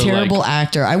 you were like, I would be a terrible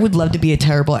actor. I would love to be a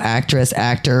terrible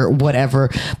actor, whatever.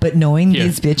 But knowing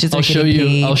these bitches are getting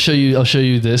paid. I'll show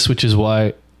you this, which is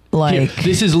why. Like,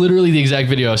 this is literally the exact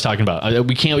video I was talking about.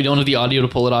 We don't have the audio to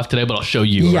pull it off today, but I'll show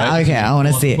you. Yeah, right? okay, I want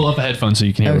to see it. Pull up a headphone so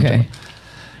you can hear it. Okay.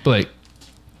 But like,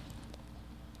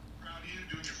 Proud of you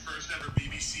doing your first ever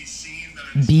BBC scene.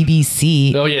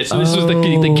 BBC. oh yeah, so this was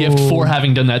the gift for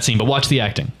having done that scene. But watch the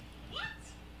acting.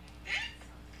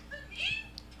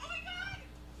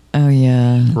 Oh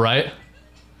yeah. Right.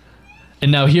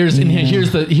 And now here's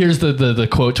the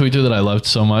quote tweet that I loved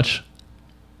so much.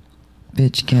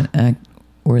 Bitch can't act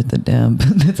worth a damn.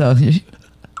 That's all. The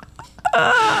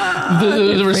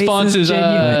response is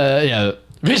yeah,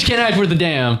 bitch can't act worth a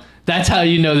damn. That's how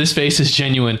you know this face is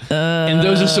genuine. And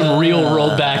those are some real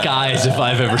rolled back eyes if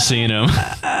I've ever seen them.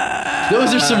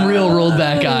 Those are some real rolled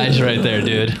back eyes right there,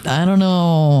 dude. I don't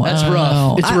know. That's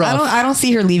rough. It's rough. I don't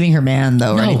see her leaving her man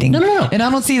though or anything. No. And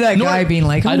I don't see that guy being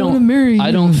like, I want to marry you.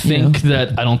 I don't think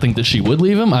that she would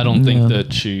leave him. I don't think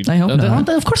that she. I hope not.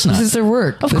 Of course not. This is their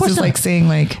work. Of course this is not. like saying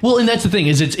like. Well, and that's the thing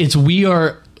is it's we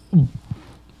are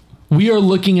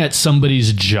looking at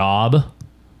somebody's job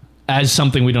as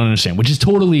something we don't understand, which is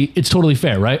totally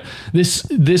fair, right?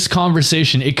 This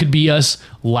conversation, it could be us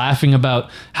laughing about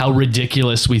how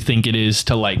ridiculous we think it is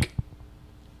to like,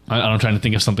 I'm trying to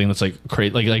think of something that's like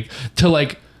crazy, like to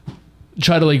like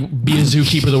try to like be a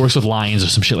zookeeper that works with lions or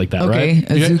some shit like that, right?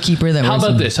 Okay, a zookeeper that How works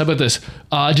about with... this? How about this?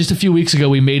 Just a few weeks ago,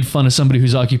 we made fun of somebody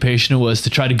whose occupation it was to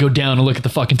try to go down and look at the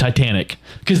fucking Titanic.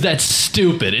 Because that's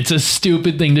stupid. It's a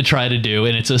stupid thing to try to do,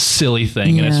 and it's a silly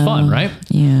thing, and it's fun, right?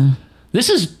 Yeah. This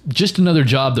is just another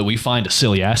job that we find a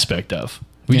silly aspect of.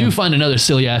 We do find another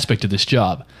silly aspect of this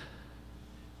job.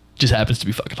 Just happens to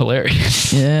be fucking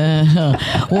hilarious. Yeah.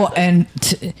 Well, and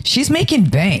she's making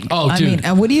bank. Oh, dude.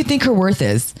 I mean, what do you think her worth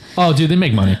is? Oh, dude, they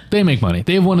make money. They make money.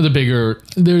 They have one of the bigger.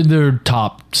 They're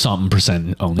top something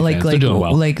percent OnlyFans. They're doing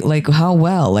well. Like how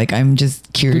well? Like I'm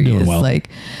just curious. They're doing well. Like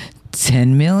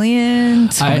 10 million,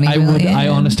 20 million? I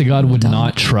honest to God would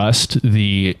not trust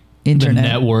the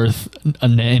net worth,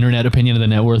 internet opinion of the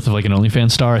net worth of like an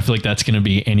OnlyFans star. I feel like that's going to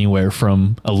be anywhere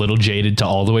from a little jaded to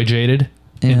all the way jaded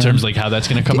in terms of like how that's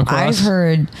going to come across.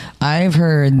 I've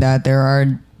heard that there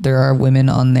are women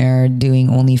on there doing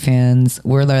OnlyFans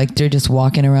where they're just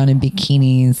walking around in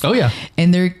bikinis. Oh yeah,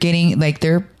 and they're getting like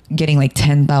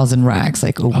 10,000 racks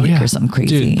like a week or something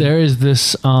crazy. Dude, there is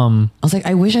this. I was like,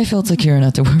 I wish I felt secure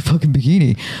enough to wear a fucking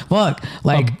bikini. Fuck,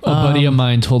 like a buddy of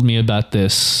mine told me about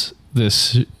this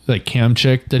like cam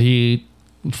chick that he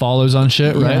follows on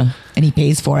shit, right? And he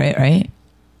pays for it, right?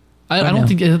 I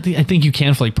think you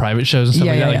can for like private shows and stuff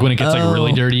like that. Like when it gets like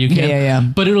really dirty, you can. Yeah.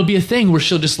 But it'll be a thing where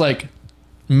she'll just like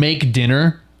make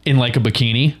dinner in like a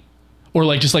bikini, or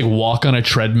like just like walk on a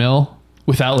treadmill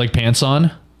without like pants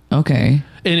on. Okay.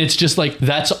 And it's just like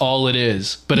that's all it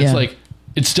is. But it's like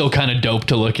it's still kind of dope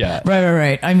to look at.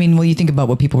 Right. I mean, well, you think about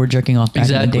what people were jerking off back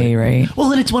in the day, right?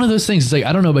 Well, and it's one of those things. It's like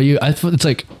I don't know about you. It's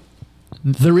like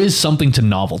there is something to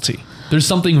novelty. There's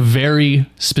something very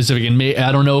specific, and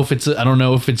I don't know if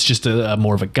it's just a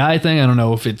more of a guy thing. I don't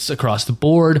know if it's across the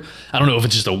board. I don't know if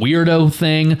it's just a weirdo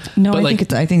thing. No, but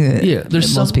I think that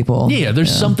there's most people. Yeah,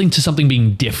 there's something to something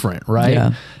being different, right?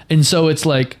 Yeah. And so it's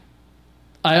like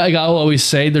I'll always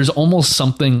say there's almost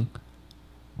something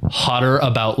hotter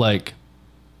about like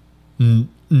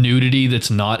nudity that's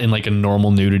not in like a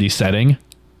normal nudity setting.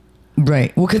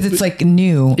 Right. Well, because it's like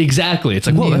new. Exactly. It's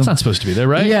like, well, that's not supposed to be there,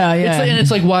 right? Yeah. And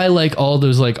it's like why like all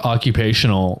those like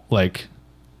occupational like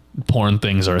porn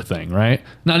things are a thing, right?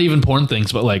 Not even porn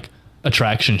things, but like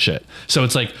attraction shit. So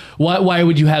it's like why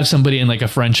would you have somebody in like a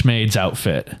French maid's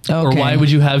outfit? Okay. Or why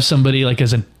would you have somebody like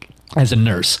as a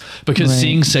nurse? Because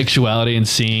seeing sexuality and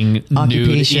seeing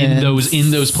nude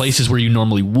in those places where you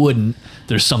normally wouldn't,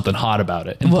 there's something hot about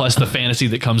it. And plus the fantasy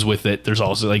that comes with it, there's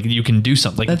also like you can do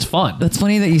something. Like it's fun. That's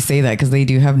funny that you say that because they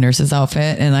do have nurses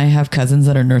outfit, and I have cousins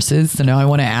that are nurses. So now I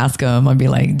want to ask them. I'd be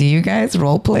like, do you guys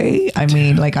role play? I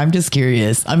mean, like I'm just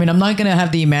curious. I mean, I'm not gonna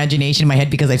have the imagination in my head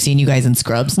because I've seen you guys in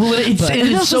Scrubs. Well,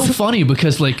 it's so funny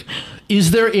because like,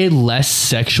 is there a less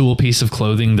sexual piece of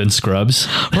clothing than Scrubs?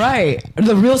 Right.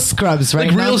 The real Scrubs, right?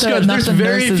 Like real Scrubs. There's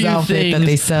very few things that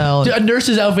they sell. A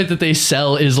nurse's outfit that they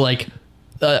sell is like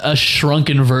a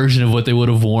shrunken version of what they would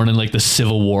have worn in like the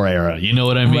Civil War era. You know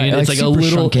what I mean? Right, it's like a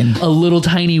little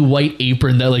tiny white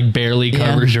apron that like barely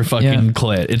covers your fucking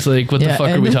clit. It's like, what the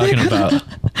fuck are we talking about?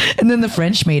 And then the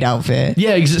French maid outfit.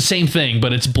 Yeah, same thing,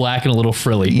 but it's black and a little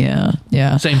frilly.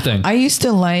 Yeah. Same thing. I used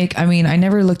to I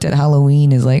never looked at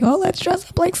Halloween as like, oh, let's dress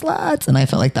up like sluts. And I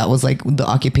felt like that was like the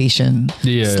occupation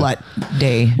slut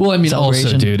day. Well, I mean,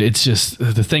 also, dude, it's just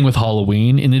the thing with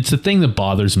Halloween, and it's the thing that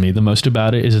bothers me the most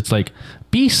about it is it's like,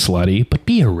 be slutty, but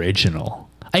be original.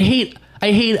 I hate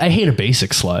a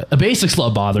basic slut. A basic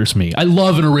slut bothers me. I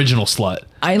love an original slut.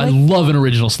 I love an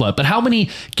original slut. But how many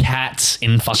cats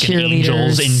and fucking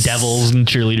angels and devils and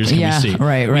cheerleaders can we see?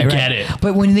 Right. Get it.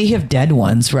 But when they have dead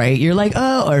ones, right? You're like,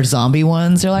 oh, or zombie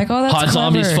ones. You're like, oh, that's hot clever.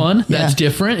 zombies fun. That's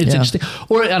different. It's interesting.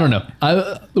 Or I don't know.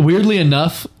 Weirdly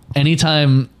enough,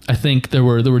 anytime I think there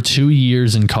were 2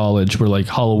 years in college where like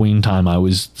Halloween time I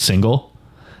was single,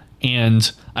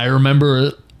 and I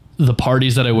remember the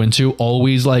parties that I went to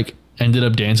always like ended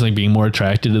up dancing, like being more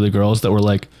attracted to the girls that were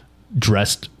like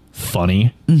dressed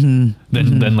funny than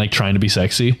like trying to be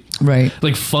sexy. Right.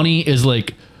 Like funny is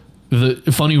like the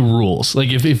funny rules. Like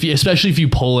if you, especially if you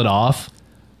pull it off,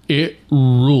 it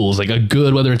rules. Like a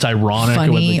good, whether it's ironic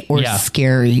funny or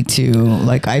scary too.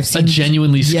 Like I've seen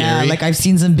genuinely scary. Yeah, like I've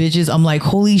seen some bitches. I'm like,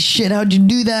 holy shit, how'd you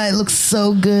do that? It looks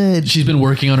so good. She's been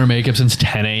working on her makeup since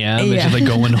 10 a.m. and she's like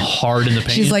going hard in the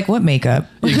paint. She's like, what makeup?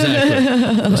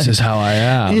 Exactly. This is how I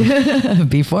am.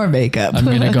 Before makeup. I'm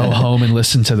gonna go home and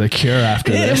listen to The Cure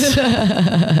after this.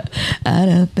 I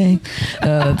don't think.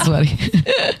 That's funny.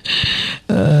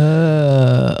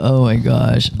 Oh my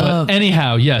gosh. But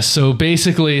anyhow, yes. So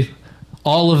basically,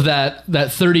 all of that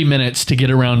 30 minutes to get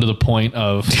around to the point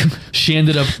of she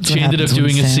ended up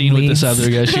doing a scene with this other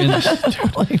guy.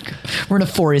 Like, we're in a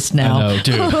forest now. I know,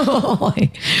 dude.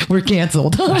 Like, we're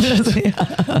canceled.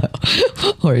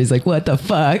 Or he's like, what the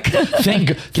fuck?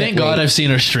 Thank God I've seen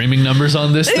our streaming numbers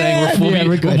on this thing.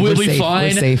 We're good. We'll be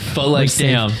fine. We're safe. But like,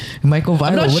 damn, might go viral.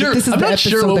 I'm not what sure. if this is I'm the not episode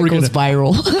sure what that we're goes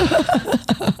viral?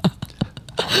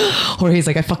 Or he's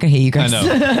like, I fucking hate you guys.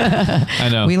 I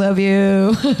know. We love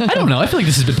you. I don't know. I feel like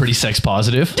this has been pretty sex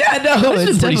positive. Yeah, no,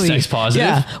 it's been pretty sex positive.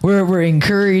 Yeah, we're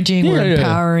encouraging, we're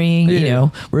empowering. You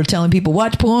know, we're telling people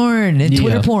watch porn and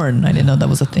Twitter porn. I didn't know that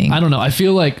was a thing. I don't know. I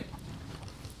feel like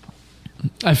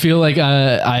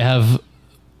I have,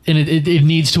 and it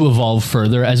needs to evolve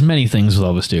further, as many things will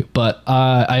always do. But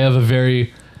I have a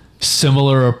very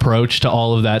similar approach to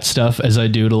all of that stuff as I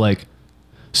do to like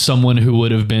someone who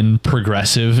would have been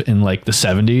progressive in like the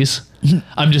 70s.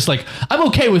 I'm just like, I'm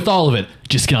okay with all of it,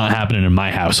 just not happening in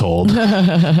my household.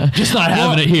 Just not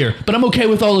having it here, but I'm okay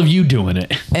with all of you doing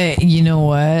it. You know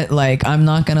what? Like, I'm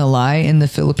not gonna lie, in the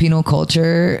Filipino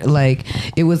culture, like,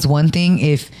 it was one thing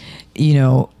if, you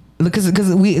know, because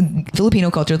we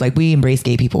Filipino culture, like, we embrace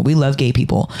gay people, we love gay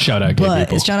people. Shout out gay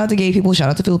people. Shout out to gay people. Shout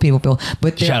out to Filipino people.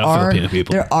 But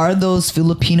there are those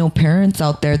Filipino parents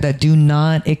out there that do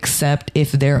not accept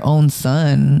if their own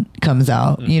son comes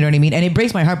out. You know what I mean? And it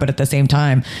breaks my heart, but at the same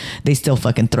time, they still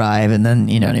fucking thrive. And then,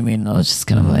 you know what I mean? I was just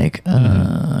kind of like,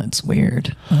 it's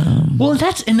weird. Well,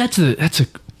 it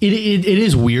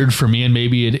is weird for me, and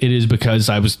maybe it is because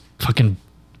I was fucking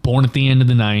born at the end of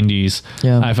the 90s.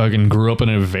 Yeah. I fucking grew up in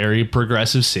a very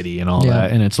progressive city and all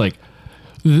that. And it's like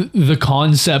the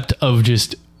concept of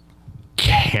just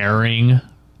caring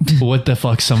what the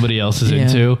fuck somebody else is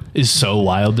into is so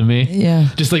wild to me. Yeah.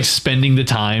 Just like spending the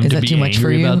time to be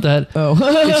angry about that. Oh,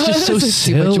 it's just so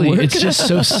silly. It's just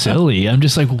so silly. I'm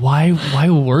just like, why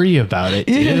worry about it,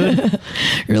 dude?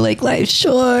 You're like, life's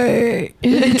short.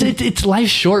 It's life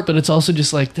short, but it's also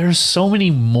just like, there's so many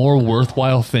more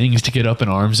worthwhile things to get up in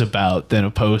arms about than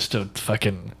opposed to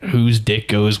fucking whose dick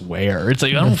goes where. It's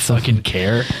like, I don't fucking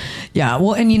care. Yeah,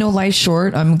 well, and you know, life's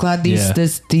short. I'm glad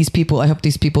these people, I hope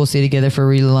these people stay together for a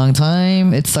really long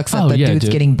time. It sucks that dude's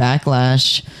getting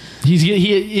backlash.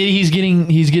 He's getting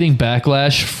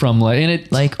backlash from like, and it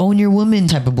like, own your woman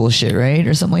type of bullshit, right,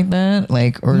 or something like that.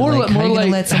 Like, or more like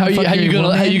how you gonna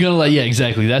let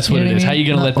exactly, that's what it is. How you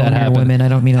gonna let that happen? Women, I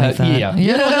don't mean like that. Yeah,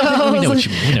 we know what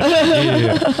you mean.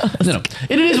 No,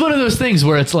 it is one of those things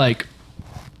where it's like,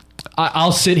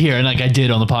 I'll sit here and like I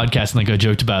did on the podcast and like I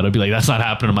joked about it. I'll be like, that's not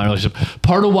happening in my relationship.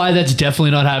 Part of why that's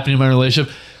definitely not happening in my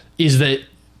relationship is that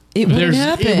it wouldn't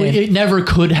happen. It never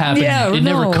could happen. Yeah, it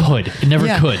never could. It never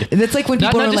could. That's like when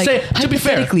people are like, to be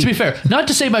fair, not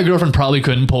to say my girlfriend probably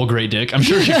couldn't pull great dick. I'm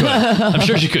sure she could. I'm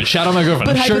sure she could. Shout out my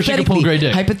girlfriend. I'm sure she could pull great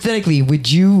dick. Hypothetically,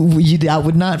 would you that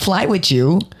would not fly with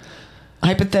you?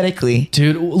 Hypothetically,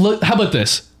 dude, look. How about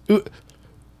this?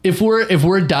 If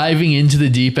we're diving into the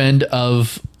deep end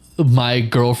of my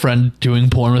girlfriend doing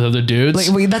porn with other dudes,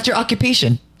 like, wait, that's your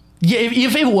occupation. Yeah,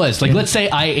 if it was like, let's say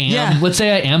I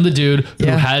am the dude who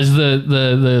has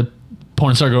the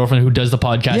porn star girlfriend who does the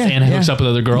podcast and hooks up with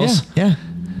other girls. Yeah.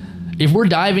 If we're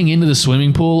diving into the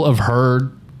swimming pool of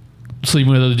her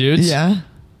sleeping with other dudes. Yeah.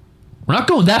 We're not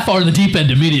going that far in the deep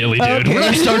end immediately, dude. Okay. We're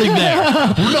not starting there.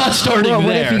 We're not starting Well, what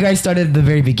there. if you guys started at the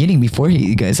very beginning before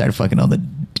you guys started fucking all the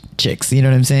chicks? You know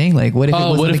what I'm saying? Like, what if?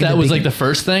 Oh, what if that was like the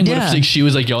first thing? Yeah. What if like, she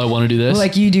was like, "Yo, I want to do this." Well,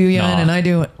 like you do, Jan, No. and I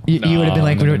do. You would have been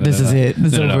like, "This is it.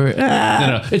 This is over."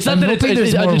 No. It's not I'm that it's. hoping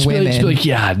there's I more just be women. like,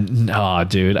 yeah, no,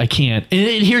 dude, I can't.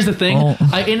 And here's the thing. Oh.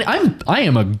 I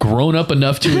am a grown up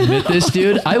enough to admit this,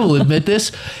 dude. I will admit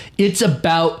this. It's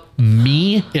about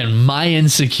me and my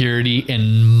insecurity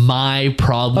and my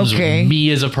problems Okay. with me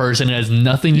as a person. It has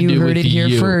nothing to You do with heard it here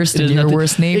you. first It has in your nothing-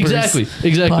 worst neighbors. Exactly.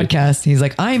 Podcast. He's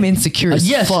like, I'm insecure as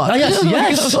Yes, fuck.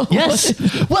 yes.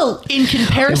 Well, in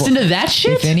comparison to that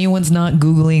shit, If anyone's not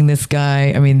googling this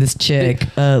guy, this chick,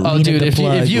 Lena dude, the if you-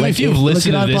 Plug, if you- if you've look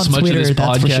listened it to up this on much of Twitter, this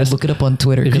that's for sure. podcast- Look it up on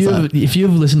Twitter. if 'cause you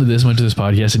have listened to this much of this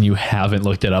podcast and you haven't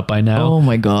looked it up by now, oh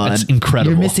my god, that's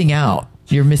incredible. You're missing out.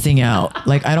 You're missing out.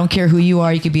 Like, I don't care who you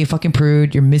are. You could be a fucking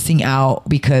prude. You're missing out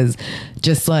because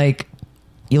just like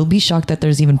you'll be shocked that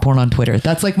there's even porn on Twitter.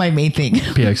 That's like my main thing.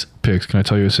 PX, can I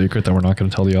tell you a secret that we're not going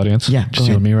to tell the audience? Yeah, Just go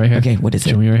you and ahead. me right here. Okay, what is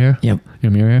You it? and me right here. Yep. You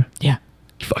and me right here. Yeah.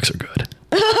 Your fucks are good.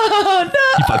 Oh no.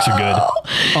 Your fucks are good.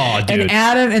 Oh, dude. And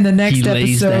Adam in the next He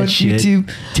lays that episode, shit YouTube.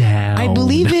 down. I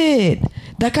believe it.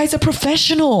 That guy's a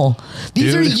professional.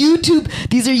 These Dude.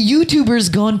 are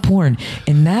YouTubers gone porn.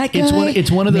 And that guy,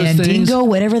 It's one of those Mandingo, things.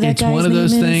 whatever that it's guy's one of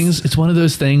those name things. is. It's one of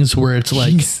those things where it's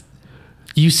like Jeez.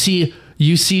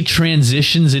 you see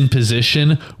transitions in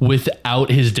position without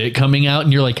his dick coming out,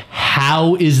 and you're like,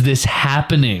 how is this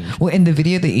happening? Well, in the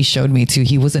video that he showed me too,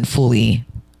 he wasn't fully.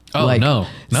 Oh, no.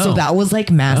 So that was like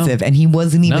massive, No. and he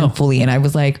wasn't even No. fully. And I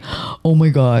was like, oh my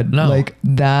god, No. like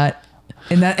that.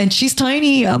 And she's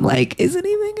tiny. I'm like, is it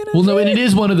even gonna? Well, no, and fit? it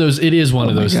is one of those. It is one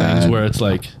of my those things God. where it's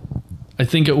like, I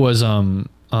think it was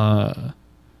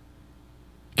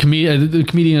the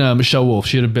comedian Michelle Wolf.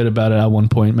 She had a bit about it at one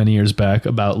point many years back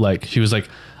about like she was like,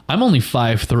 I'm only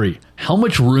 5'3". How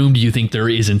much room do you think there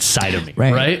is inside of me?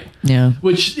 Right? Yeah.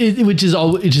 Which is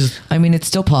I mean, it's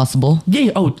still possible.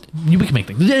 yeah. Oh, we can make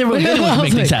things. Anyone can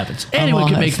make things happen. Anyone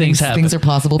can make things happen. Things are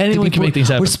possible. Anyone can make things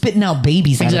happen. We're spitting out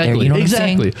babies out of there. You know what I'm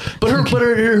Exactly. saying? But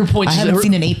her point I is haven't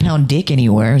seen an 8-pound dick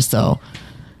anywhere, so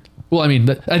well, I mean,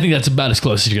 I think that's about as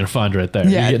close as you're gonna find right there.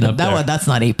 yeah, You're getting up that there. one, that's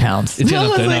not 8 pounds. It's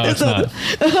getting up there. No, it's not.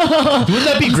 Wouldn't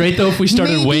that be great though if we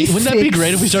started Maybe weighing? Wouldn't that be 6.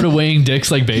 great if we started weighing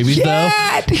dicks like babies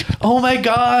Yeah. though? Oh my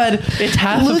god, it's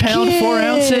half a pound, 4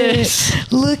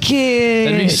 ounces. Look it.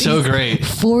 That'd be so great,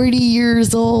 40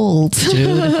 years old.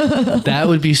 dude. That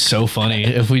would be so funny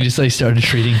if we just like started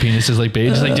treating penises like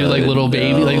babies, just like do like little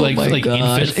baby, like Oh my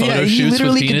God. infant photo you shoots with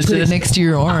literally could put it penises. next to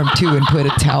your arm too and put a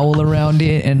towel around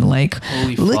it and like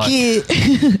Holy look fuck.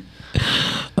 it.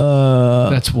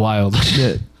 That's wild.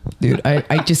 Dude,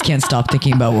 I just can't stop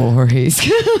thinking about Will Jorge's.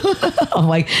 I'm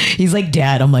like, he's like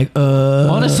dad. I'm like,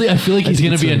 Honestly, I feel like he's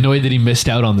gonna it's be funny. annoyed that he missed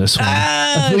out on this one.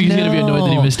 I feel like he's gonna be annoyed that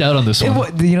he no. missed out on this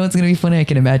one. You know what's gonna be funny? I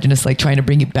can imagine us like trying to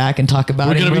bring it back and talk about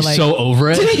We're it. gonna and be like, so over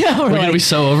it. Yeah, we're gonna like, be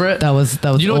so over it. That was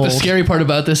You know what the old. scary part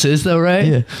about this is, though, right?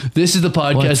 Yeah. This is the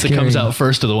podcast What's that comes scary? out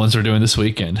first of the ones we're doing this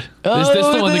weekend. This is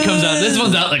the one that comes out. This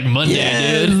one's out like Monday,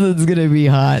 Yes, dude. it's gonna be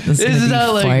hot. This is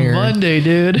out like Monday,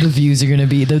 dude. The views are gonna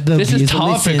be the This is views,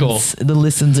 topical. The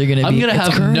listens are gonna be. I'm gonna it's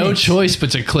have current. no choice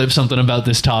but to clip something about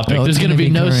this topic. Oh, There's it's gonna be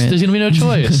gonna be current. There's gonna be no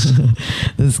choice.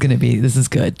 This is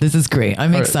good. This is great.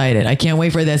 I'm Our- excited. I can't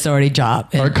wait for this to already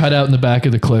drop. Our cutout in the back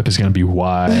of the clip is gonna be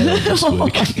wide this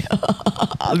week,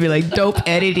 I'll be like dope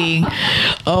editing.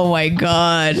 Oh my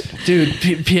god, dude.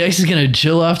 PX is gonna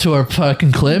chill off to our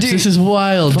fucking clips. Dude. This is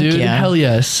wild, Fuck dude. yeah. Hell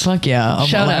yes. fuck yeah!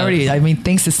 Shout out. I mean,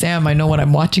 thanks to Sam, I know what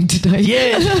I'm watching tonight.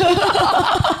 Yeah.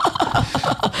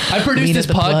 I produced Lena this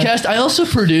the Plug. podcast. I also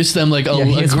produced them like Yeah,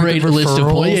 he a has great good list of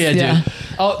points. referrals. Yeah, Yeah. dude.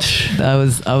 Oh, I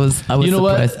was. you know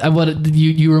surprised. what? I wanted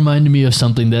you reminded me of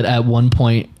something that at one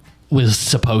point was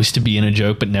supposed to be in a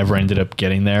joke, but never ended up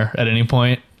getting there at any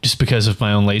point, just because of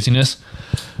my own laziness.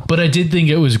 But I did think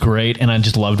it was great, and I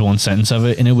just loved one sentence of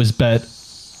it, and it was that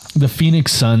the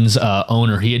Phoenix Suns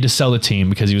owner, he had to sell the team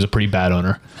because he was a pretty bad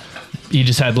owner. He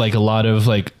just had like a lot of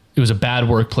like. It was a bad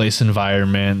workplace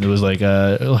environment. There was like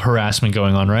a harassment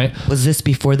going on, right? Was this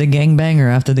before the gangbang or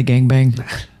after the gangbang?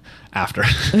 After.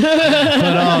 But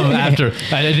after.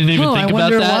 I didn't even Well, I think about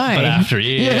wonder that, why. but after.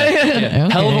 Yeah. Okay.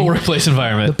 Hell of a workplace The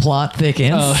environment. plot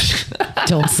thickens. Oh.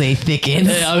 Don't say thickens.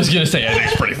 I was going to say, I think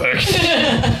it's pretty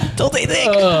thick. Don't say thick.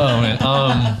 Oh,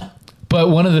 man. But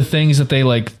one of the things that they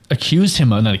like accused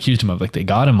him of, not accused him of, like they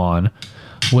got him on,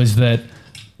 was that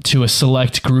to a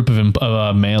select group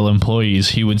of male employees,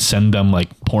 he would send them like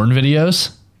porn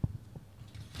videos.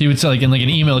 He would send like in like an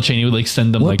email chain. He would like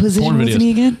send them What like position porn was videos.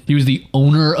 he again? He was the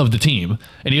owner of the team,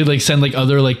 and he would like send like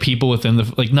other like people within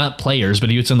the like not players, but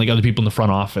he would send like other people in the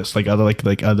front office, like other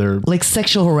like other. Like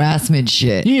sexual harassment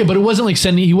shit. Yeah, but it wasn't like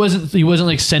sending. He wasn't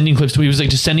like sending clips to. He was like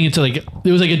just sending it to like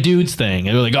it was like a dude's thing.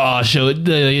 And they were like, oh, show it.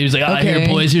 He was like, Okay. here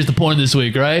boys, here's the porn this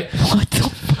week, right? What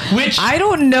the Which I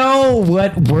don't know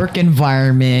what work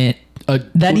environment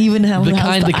that even have the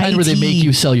kind where they IT. make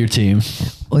you sell your team.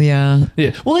 Well, yeah.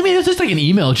 Yeah. Well, I mean, it was just like an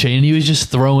email chain. And he was just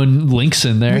throwing links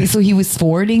in there. Wait, so he was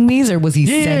forwarding these, or was he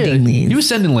sending these? He was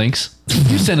sending links.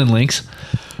 He was sending links.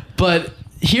 But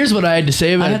here's what I had to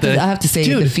say about I have to say,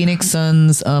 dude, the Phoenix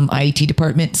Suns IT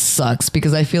department sucks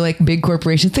because I feel like big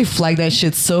corporations, they flag that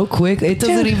shit so quick. It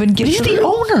doesn't even get He's through. the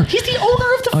owner. He's the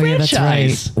owner of the Oh, yeah, that's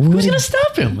franchise. right. Who's What going to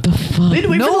stop him? the fuck? They had to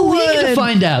wait No for the league to one.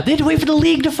 find out. They had to wait for the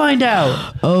league to find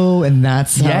out. Oh, and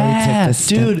that's how he took the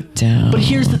step dude. down. But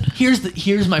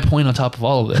here's my point on top of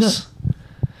all of this.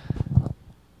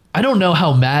 I don't know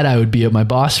how mad I would be at my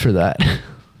boss for that.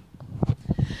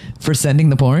 For sending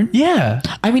the porn? Yeah.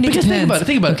 I mean, it Because depends.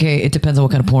 think about it. Okay, it depends on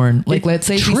what kind of porn. Like, let's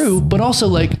say true, but also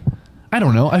like I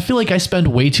don't know. I feel like I spend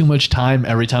way too much time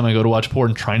every time I go to watch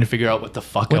porn trying to figure out what the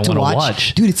fuck I what want to to watch.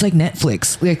 watch. Dude, it's like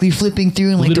Netflix. Like, you're flipping through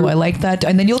and like, do Literally- I like that?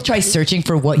 And then you'll try searching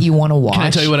for what you want to watch. Can I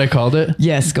tell you what I called it?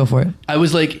 Yes, go for it. I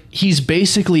was like, he's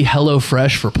basically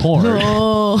HelloFresh for porn.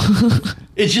 Oh,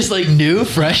 It's just like new,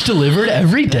 fresh, delivered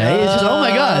every day. It's just oh my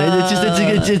god!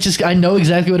 It's just I know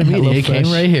exactly what I mean. It came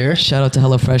right here. Shout out to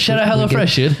HelloFresh. Shout out We get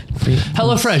HelloFresh, dude. free-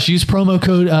 HelloFresh. Use promo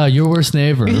code Your Worst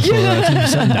Neighbor for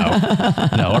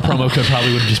 2%. No, our promo code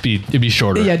probably would just be it'd be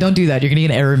shorter. Yeah, don't do that. You're gonna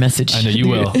get an error message. I know you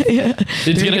will. Yeah. It's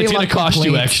They're gonna get a lot of cost you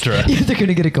complaints. extra. Yeah, they're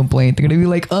gonna get a complaint. They're gonna be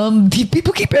like,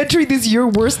 people keep entering this your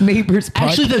worst neighbors.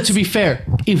 Actually, though, to be fair,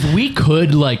 if we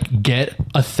could like get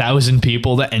 1,000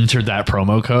 people that entered that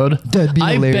promo code, That'd be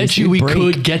I hilarious. bet you we You'd break.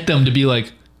 could get them to be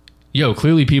like, "Yo,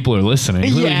 clearly people are listening.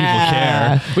 Clearly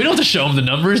Yeah. people care. We don't have to show them the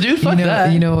numbers, dude. Fuck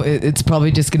that. It's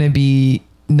probably just gonna be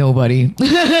nobody.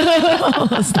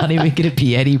 It's not even gonna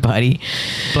be anybody.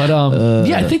 But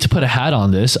yeah, I think to put a hat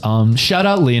on this, shout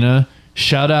out Lena.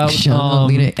 Shout out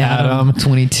Lena, Adam,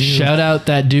 22. Shout out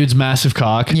that dude's massive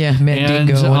cock. Yeah,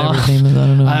 Mandingo, whatever his name is. I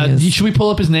don't know. what it is. Should we pull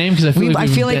up his name? Because I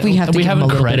feel like we have to we give him haven't a little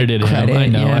bit of credited him. credit, I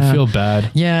know. yeah. I feel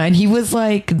bad. Yeah, and he was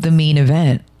like the main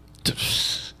event.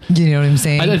 You know what I'm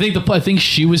saying? I think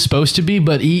she was supposed to be,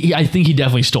 but I think he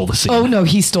definitely stole the scene. Oh no,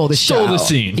 he stole the show. Stole the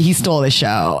scene. He stole the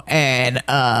show, and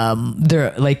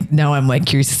they're like now I'm like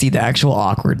curious to see the actual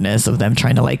awkwardness of them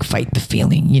trying to like fight the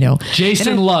feeling, you know.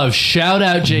 Jason Love, shout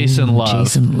out Jason Love.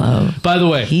 Jason Love. By the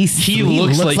way, he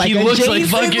looks like a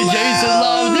fucking Jason Jason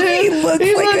Love. Love. Dude.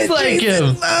 He looks like him.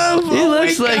 Jason Love. He Oh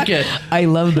looks my like God. it. I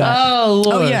love that. Oh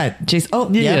Lord. Oh yeah, Jason. Oh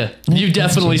Yeah. yeah. You've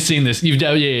definitely seen this.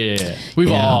 Yeah.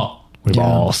 We've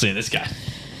all seen this guy.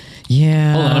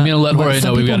 Yeah. Hold on, I'm gonna let But Jorge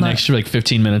some know we've got people an not- extra like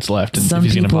 15 minutes left, and if Some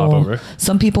he's gonna pop over.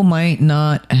 Some people might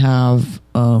not have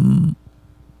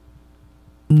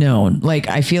known. Like,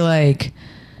 I feel like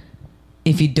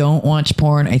if you don't watch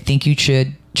porn, I think you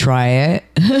should try it.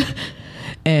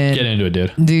 And Get into it,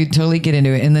 dude. dude, totally get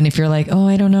into it. And then if you're like, oh,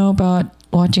 I don't know about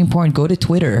watching porn, go to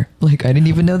Twitter. Like, I didn't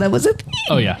even know that was a thing.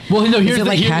 Oh yeah. Well, no. Here's it the,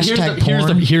 like hashtag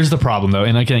porn? here's the problem though,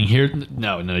 and I can hear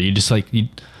no. You just like you.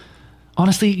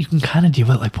 Honestly, you can kind of do it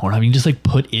like porn. I mean, you just like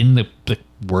put in the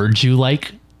words you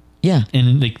like, Yeah.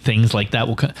 and like things like that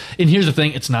will come. And here's the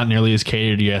thing: it's not nearly as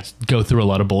catered. You have to go through a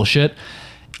lot of bullshit,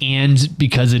 and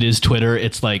because it is Twitter,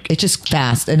 it's like It's just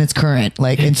fast and it's current,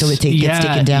 like until it gets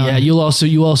taken down. Yeah, you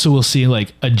also will see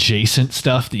like adjacent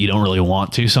stuff that you don't really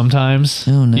want to sometimes.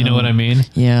 Oh, no. You know what I mean?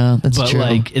 Yeah, that's But true.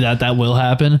 like that will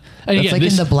happen. And That's like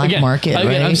in the black market,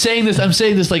 right? I'm saying this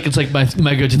like it's like my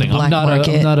go-to thing. Black I'm not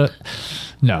market. a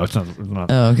no, it's not.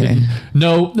 Oh, okay.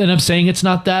 No, and I'm saying it's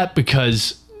not that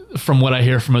because from what I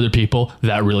hear from other people,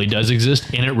 that really does exist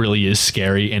and it really is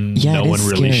scary and Yeah, no it one is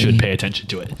really scary. should pay attention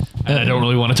to it. And I don't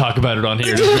really want to talk about it on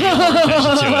here to bring more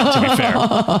attention to it, to be fair.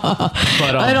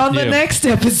 But And on the yeah. next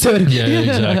episode. Yeah,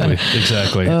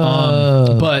 exactly.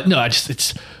 But no,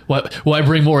 it's why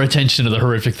bring more attention to the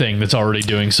horrific thing that's already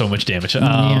doing so much damage?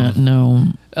 Yeah, no.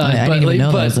 I but didn't even like-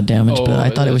 know but- that was the damage, but I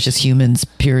thought it was just humans,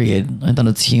 period. I thought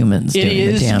it's humans doing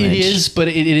the damage. It is, but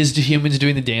it is the humans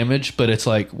doing the damage. But it's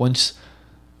like once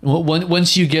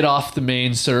you get off the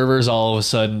main servers, all of a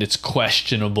sudden it's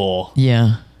questionable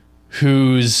Yeah.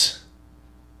 who's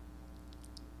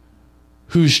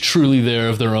who's truly there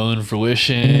of their own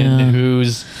fruition, Yeah.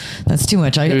 who's That's too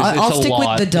much. it's I'll a stick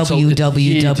lot. with the It's a-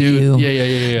 www.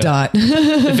 yeah. dot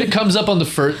If it comes up on the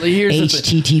first, here's the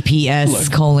thing.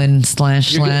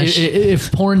 https://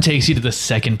 If porn takes you to the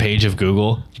second page of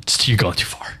Google, you're going too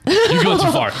far. You're going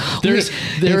too far.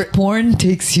 If porn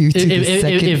takes you to the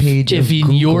second page if of in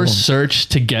Google. your search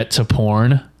to get to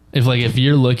porn, if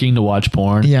you're looking to watch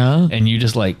porn, Yeah. and you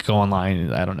just like go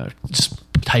online, I don't know, just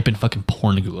type in fucking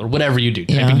porn to Google or whatever you do,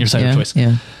 type in your site of choice.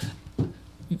 Yeah.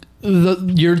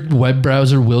 Your web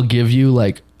browser will give you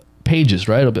like pages,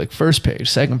 right? It'll be like first page,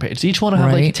 second page. Each one will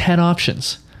have like Right. 10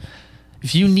 options.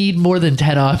 If you need more than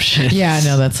 10 options, Yeah,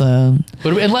 no, that's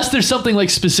but unless there's something like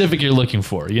specific you're looking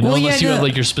for, you know, Well, unless yeah, you have no.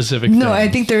 like your specific. No, thing. I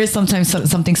think there is sometimes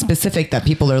something specific that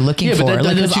people are looking Yeah, but for. then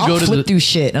Like, don't 'cause you I'll go to flip the- through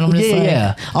shit, and I'm just Yeah, like,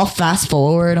 yeah. I'll fast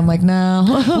forward. I'm like, no.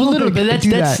 Well, literally, but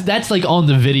Do that's like on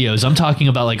the videos. I'm talking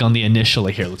about like on the initial.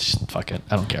 Like here, let's just fuck it.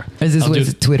 I don't care. Is this I'll what do- is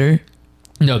it, Twitter?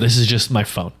 No, this is just my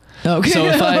phone. Okay. So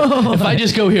if I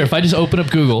just go here, if I just open up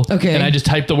Google, Okay. and I just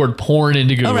type the word porn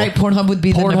into Google, All right, Pornhub would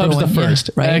be the number Pornhub's one. the first.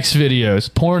 Yeah, right? X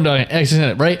videos, porn, X,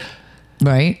 right?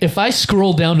 Right. If I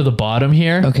scroll down to the bottom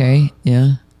here Okay.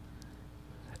 Yeah.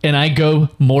 and I go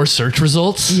more search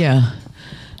results, Yeah.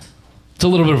 it's a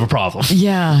little bit of a problem.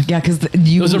 Yeah. Yeah. Because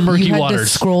Those are murky you had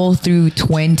waters. to scroll through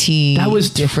 20. That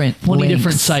was different 20 different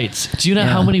links. sites. Do you know Yeah.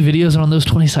 how many videos are on those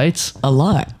 20 sites? A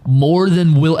lot. More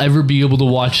than we'll ever be able to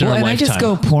watch in Well, our and I lifetime. just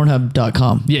go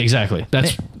Pornhub.com. Yeah, exactly.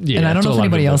 That's yeah. And I don't that's know if a lot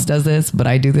anybody of else does this, but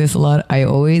I do this a lot. I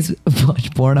always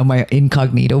watch porn on my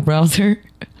incognito browser.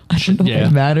 I don't know Yeah.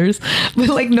 if it matters, but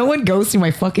like no one goes through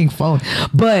my fucking phone.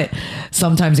 But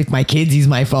sometimes if my kids use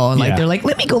my phone, like Yeah. they're like,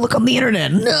 "Let me go look on the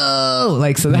internet." No,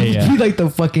 like so that Yeah. would be like the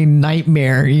fucking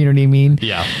nightmare. You know what I mean?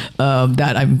 Yeah.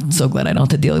 That I'm so glad I don't have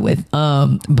to deal with.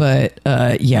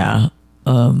 Yeah.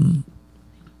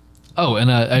 Oh,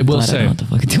 and I will Glad I say, don't have to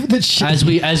fucking deal with that shit.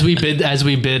 as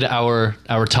we bid our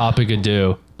topic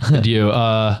adieu.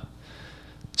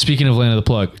 Speaking of Land of the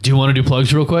Plug, do you want to do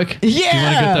plugs real quick? Yeah. Do you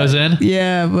want to get those in?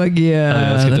 Yeah, fuck yeah.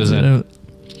 yeah, let's get those in.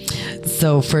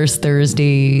 So first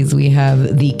Thursdays we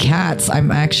have the Cats. I'm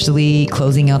actually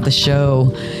closing out the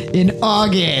show in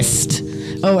August.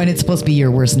 Oh, and it's supposed to be Your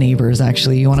Worst Neighbors,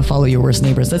 actually. You want to follow Your Worst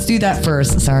Neighbors. Let's do that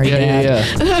first. Sorry, Dad.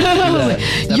 That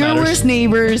Your matters. Worst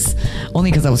Neighbors.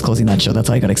 Only because I was closing that show. That's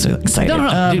why I got excited.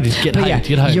 No, dude, get but hyped,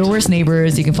 get hyped. Your Worst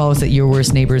Neighbors. You can follow us at Your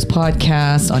Worst Neighbors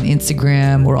Podcast on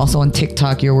Instagram. We're also on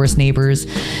TikTok, Your Worst Neighbors.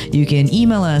 You can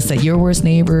email us at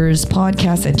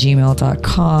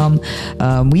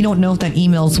yourworstneighborspodcast@gmail.com. We don't know if that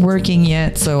email's working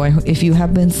yet, so if you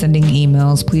have been sending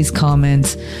emails, please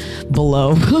comment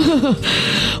below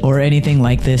or anything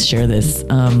like this. Share this.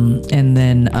 And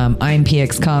then I'm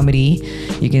PX Comedy.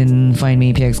 You can find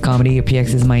me PX Comedy.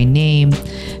 PX is my name.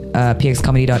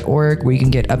 pxcomedy.org, where you can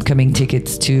get upcoming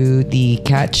tickets to the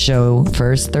Cat Show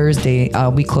first Thursday.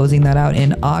 I'll be closing that out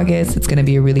in August. It's going to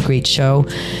be a really great show.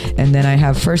 And then I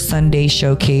have First Sunday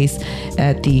Showcase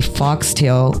at the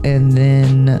Foxtail, and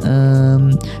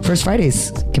then First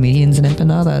Fridays, Comedians and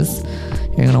Empanadas.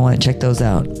 You're going to want to check those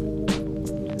out.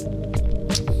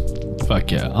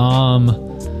 Fuck yeah.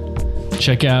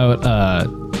 Check out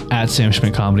at Sam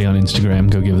Schmidt Comedy on Instagram.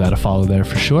 Go give that a follow there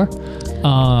for sure.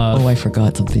 Oh, I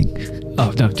forgot something.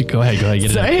 Oh no, go ahead.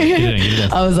 Get it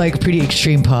in. I was like, Pretty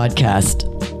Extreme Podcast.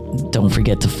 Don't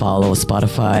forget to follow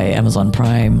Spotify, Amazon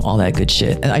Prime, all that good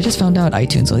shit. And I just found out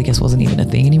iTunes, I guess, wasn't even a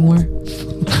thing anymore.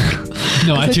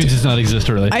 No, iTunes does not exist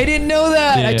really. I didn't know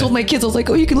that. Yeah. I told my kids, I was like,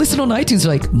 oh, you can listen on iTunes.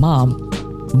 They're like, Mom,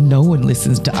 no one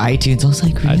listens to iTunes. I was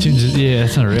like, really? iTunes,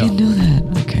 it's not I real. didn't know that.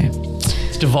 Okay.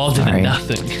 It's devolved into Sorry.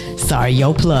 nothing. Sorry,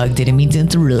 yo plug. Didn't mean to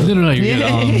interrupt. No, you're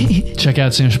good. Check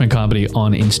out Sam Schmidt Comedy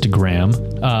on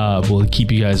Instagram. We'll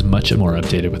keep you guys much more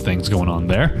updated with things going on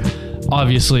there.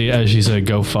 Obviously, as she said,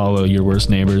 go follow Your Worst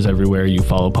Neighbors everywhere you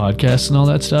follow podcasts and all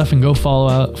that stuff, and go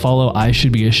follow I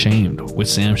Should Be Ashamed with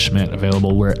Sam Schmidt,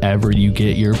 available wherever you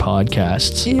get your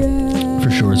podcasts. Yeah.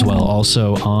 For sure as well.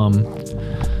 Also,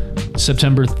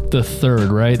 September the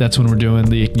 3rd, right? That's when we're doing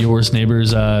the Your Worst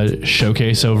Neighbors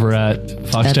showcase over at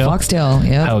Foxtail. At Foxtail,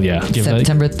 yeah. Hell yeah. Give that-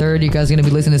 September 3rd. You guys are going to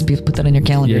be listening to this. Put that in your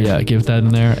calendar. Yeah, give that in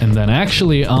there. And then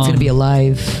actually, It's going to be a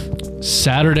live.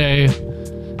 Saturday,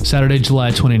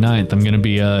 July 29th, I'm going to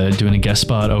be doing a guest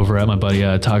spot over at my buddy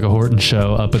Taka Horton's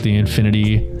show up at the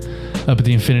Infinity up at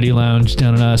the Infinity Lounge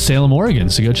down in Salem, Oregon.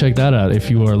 So go check that out if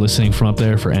you are listening from up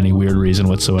there for any weird reason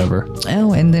whatsoever.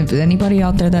 Oh, and if anybody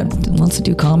out there that wants to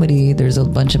do comedy, there's a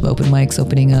bunch of open mics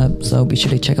opening up. So be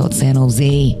sure to check out San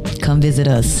Jose. Come visit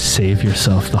us. Save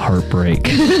yourself the heartbreak.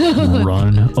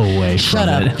 Run away from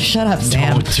it. Shut up,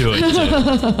 Sam. Don't do it, dude.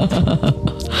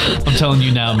 I'm telling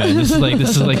you now, man. This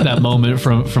is like that moment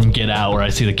from Get Out where I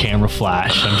see the camera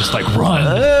flash. I'm just like, run.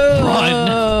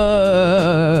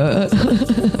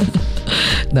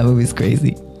 That movie's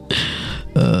crazy.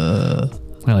 Well,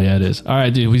 yeah, it is. All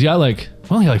right, dude. We only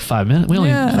got 5 minutes. We only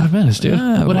have 5 minutes, dude.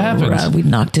 What happened? We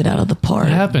knocked it out of the park.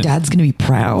 What happened? Dad's gonna be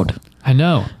proud. I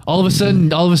know. All of a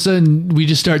sudden, we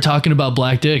just start talking about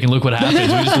Black Dick, and look what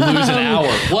happens. We just lose an hour.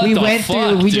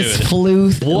 We just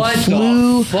flew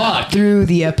through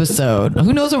the episode.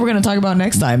 Who knows what we're going to talk about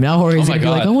next time? Now Jorge's going to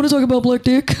be like, I want to talk about Black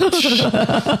Dick.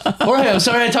 Jorge, I'm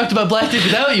sorry I talked about Black Dick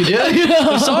without you, dude.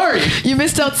 I'm sorry. You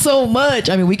missed out so much.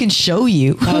 I mean, we can show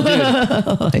you.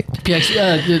 Oh,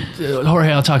 dude.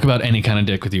 Jorge, I'll talk about any kind of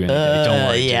dick with you any day. Don't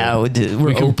worry. Yeah,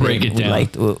 we can break it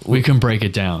down. We can break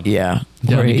it down. Yeah.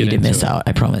 Jorge, you didn't miss out.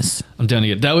 I promise. I'm down to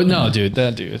get that. None of you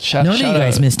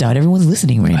guys missed out. Everyone's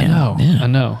listening right now. I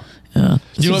know. You know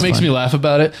what makes me laugh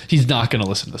about it? He's not going to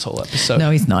listen to this whole episode. No,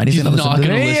 he's not. He's not going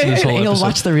to listen to this whole episode. He'll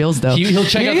watch the reels though. He'll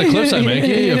check out the clips I make.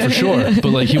 Yeah, for sure.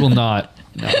 But he will not.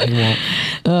 No, he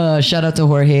won't. Shout out to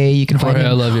Jorge. You can find him.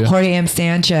 I love you. Jorge M.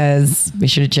 Sanchez. Be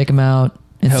sure to check him out.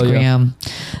 Instagram.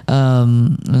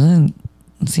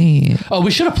 Let's see. Oh, we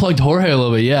should have plugged Jorge a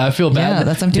little bit. Yeah, I feel bad. Yeah,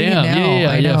 that's what I'm doing now.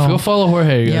 Yeah. Go follow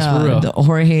Jorge, guys. Yeah, for real.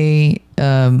 Jorge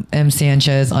M.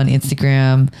 Sanchez on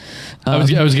Instagram. I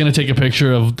was gonna take a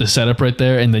picture of the setup right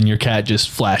there, and then your cat just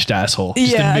flashed asshole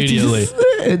just immediately.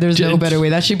 There's no better way.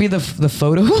 That should be the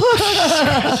photo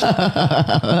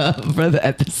for the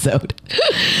episode.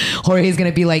 Jorge's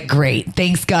gonna be like, "Great,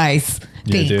 thanks, guys."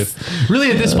 Yeah, dude.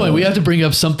 Really, at this point, we have to bring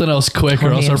up something else quick,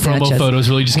 or else our promo photo is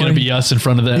really just going to be us in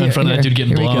front of that dude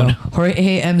getting blown.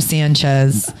 Jorge M.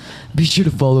 Sanchez. Be sure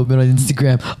to follow him on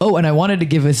Instagram. Oh, and I wanted to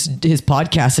give his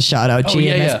podcast a shout out.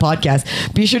 GMS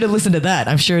Podcast. Be sure to listen to that.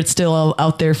 I'm sure it's still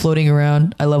out there floating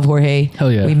around. I love Jorge.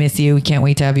 Hell yeah. We miss you. We can't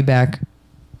wait to have you back.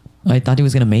 I thought he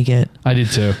was going to make it. I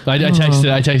did too. I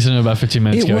texted him about 15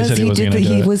 minutes ago. I said he wasn't going to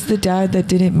do it. He was the dad that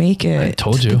didn't make it. I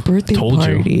told you. The birthday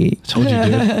party. Told you,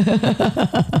 dude.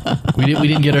 we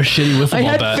didn't get our shitty wiffle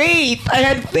ball back. I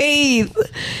had faith.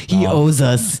 He owes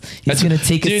us. He's going to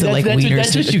take us to Wieners.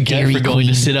 That's what you get for going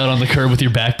to sit out on the curb with your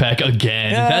backpack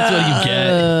again. That's what you get.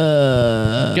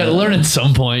 You got to learn at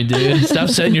some point, dude. Stop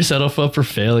setting yourself up for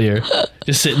failure.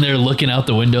 Just sitting there looking out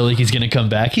the window like he's going to come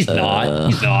back. He's not.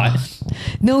 He's not.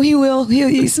 No, he will.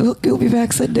 He'll be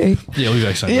back Sunday. Yeah, he'll be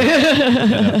back Sunday.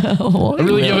 Yeah. I'm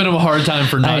really giving him a hard time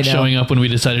for not showing up when we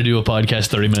decided to do a podcast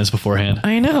 30 minutes beforehand.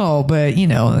 I know, but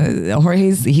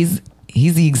Jorge's he's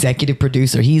the executive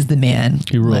producer. He's the man.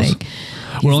 He rules.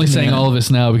 We're only saying all of this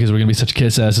now because we're gonna be such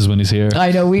kiss asses when he's here.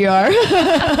 I know we are.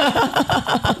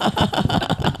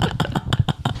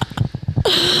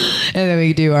 And then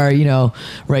we do our,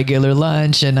 regular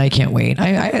lunch, and I can't wait.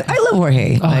 I love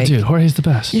Jorge. Oh, dude, Jorge's the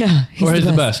best. Yeah, Jorge's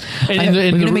the best. We're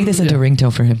gonna make this into a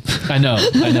ringtone for him. I know.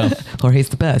 Jorge's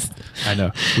the best. I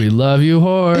know. We love you,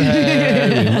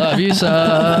 Jorge. We love you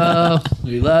so.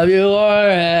 We love you,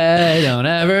 Jorge. Don't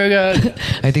ever go.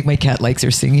 I think my cat likes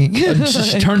her singing.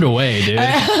 Just turned away, dude.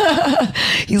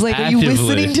 He's like, actively. Are you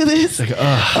listening to this? Like,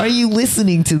 are you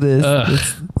listening to this?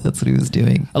 That's what he was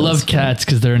doing. I love cats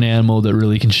because they're an animal that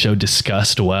really can show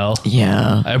disgust well.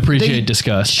 Yeah. I appreciate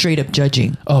disgust. Straight up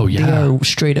judging. Oh, yeah. They are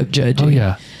straight up judging. Oh,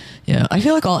 yeah. Yeah. I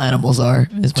feel like all animals are.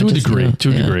 To a degree. To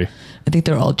a degree. I think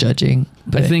they're all judging.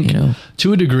 But, I think,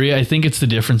 to a degree, I think it's the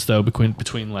difference, though,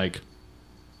 between like,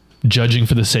 judging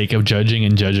for the sake of judging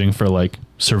and judging for, like,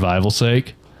 survival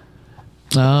sake.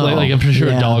 Oh, like I'm pretty sure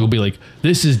a dog will be like,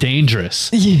 this is dangerous.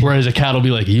 Yeah. Whereas a cat will be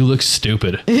like, you look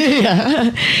stupid.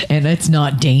 Yeah. And it's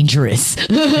not dangerous.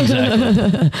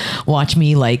 Exactly. Watch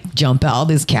me jump out.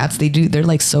 These cats, they're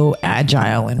like so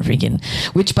agile and freaking,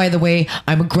 which by the way,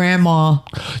 I'm a grandma.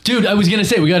 Dude, I was going to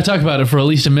say, we got to talk about it for at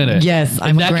least a minute. Yes.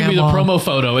 I'm a grandma. That could be the promo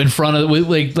photo in front of,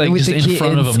 just in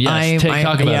front of them. Yes.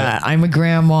 Talk about it. Yeah. I'm a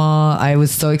grandma. I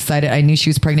was so excited. I knew she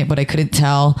was pregnant, but I couldn't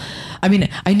tell. I mean,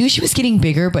 I knew she was getting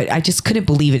bigger, but I just couldn't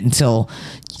believe it until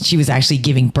she was actually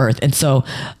giving birth. And so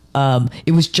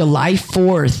it was July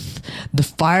 4th. The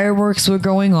fireworks were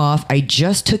going off. I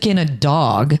just took in a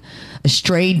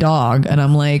stray dog, and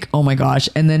I'm like, oh my gosh.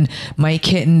 And then my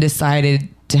kitten decided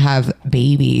to have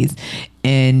babies,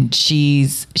 and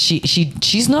she's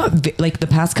not like the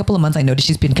past couple of months. I noticed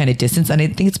she's been kind of distant, and I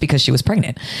think it's because she was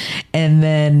pregnant. And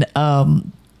then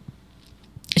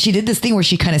she did this thing where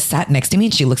she kind of sat next to me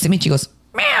and she looks at me and she goes,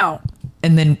 meow,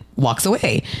 and then walks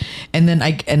away. And then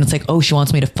and it's like, oh, she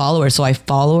wants me to follow her. So I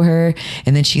follow her,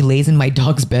 and then she lays in my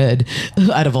dog's bed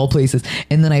out of all places.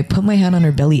 And then I put my hand on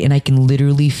her belly and I can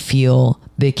literally feel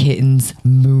the kittens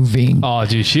moving. Oh,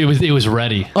 dude, it was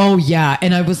ready. Oh yeah.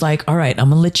 And I was like, all right, I'm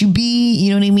gonna let you be,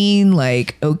 you know what I mean?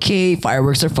 Like, okay,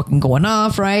 fireworks are fucking going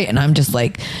off, right? And I'm just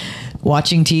like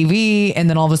watching TV, and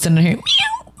then all of a sudden I hear meow,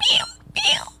 meow,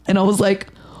 meow. And I was like,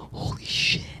 holy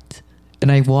shit.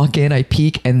 And I walk in, I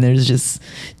peek, and there's just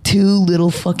 2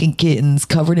 little fucking kittens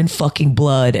covered in fucking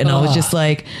blood. And I was just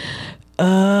like,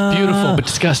 beautiful, but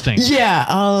disgusting. Yeah.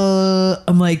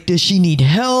 I'm like, does she need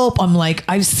help? I'm like,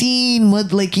 I've seen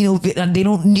what, like, you know, they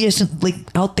don't just like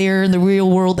out there in the real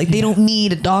world, like they don't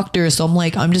need a doctor. So I'm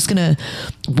like, I'm just gonna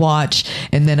watch.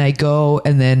 And then I go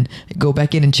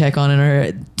back in and check on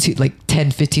her. Like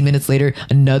 10-15 minutes later,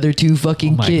 another 2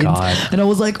 fucking kids. God. And I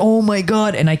was like, oh my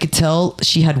God. And I could tell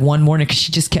she had one morning because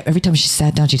she just kept, every time she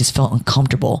sat down, she just felt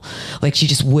uncomfortable. Like she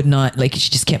just would not, like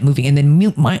she just kept moving. And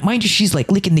then mind you, she's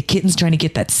like licking the kittens, trying to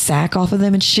get that sack off of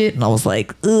them and shit. And I was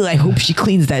like, ugh, I hope she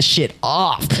cleans that shit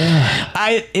off.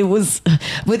 But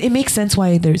it makes sense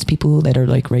why there's people that are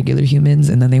like regular humans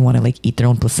and then they want to like eat their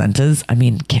own placentas. I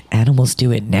mean, animals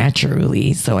do it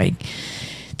naturally. So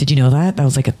did you know that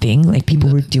was like a thing? Like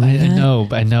people were doing that?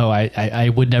 I know. I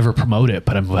would never promote it,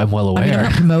 but I'm well aware. I mean, I'm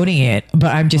not promoting it,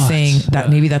 but I'm just saying that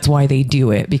maybe that's why they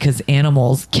do it, because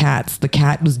animals, the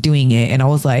cat was doing it, and I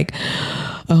was like,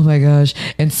 oh my gosh.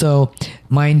 And so,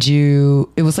 mind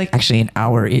you, it was like actually an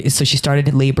hour. So she started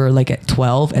in labor like at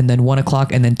 12, and then 1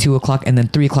 o'clock, and then 2 o'clock, and then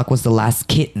 3 o'clock was the last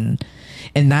kitten.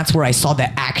 And that's where I saw the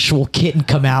actual kitten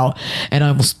come out, and I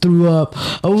almost threw up.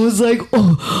 I was like,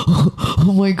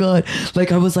 oh my God.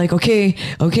 Like, I was like, okay,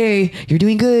 you're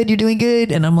doing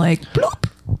good. And I'm like, bloop.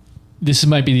 This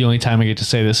might be the only time I get to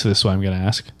say this, so this is why I'm going to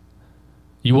ask.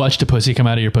 You watched a pussy come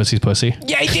out of your pussy's pussy?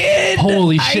 Yeah, I did.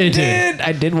 Holy shit, dude.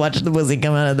 I did watch the pussy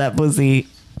come out of that pussy.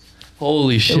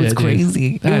 Holy shit, it was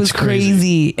crazy. Dude. It was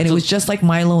crazy. And it was just like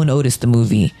Milo and Otis, the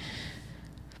movie.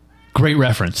 Great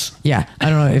reference. Yeah, I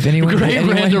don't know if anyone.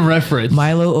 Random reference.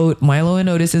 Milo and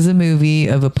Otis is a movie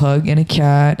of a pug and a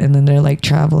cat, and then they're like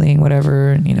traveling,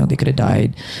 whatever. And, you know, they could have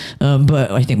died,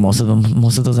 but I think most of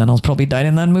those animals probably died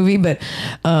in that movie. But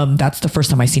that's the first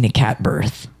time I seen a cat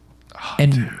birth,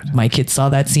 and my kids saw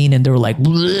that scene and they were like,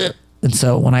 bleh. And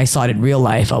so when I saw it in real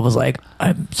life, I was like,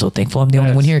 I'm so thankful I'm the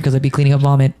only one here because I'd be cleaning up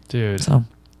vomit, dude. So.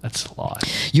 That's a lot.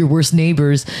 Your worst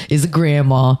neighbors is a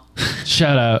grandma.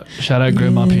 Shout out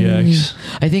Grandma PX.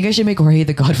 I think I should make Jorge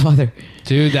the Godfather.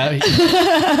 Dude,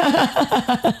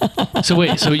 So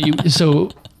wait, so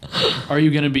are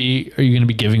you gonna be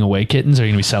giving away kittens? Are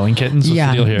you gonna be selling kittens? What's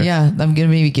the deal here? Yeah, I'm gonna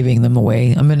be giving them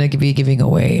away. I'm gonna be giving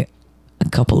away a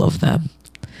couple of them.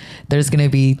 There's gonna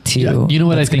be 2. Yeah, you know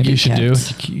what I think you should do?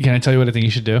 Can I tell you what I think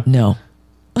you should do? No.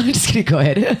 I'm just kidding. Go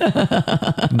ahead.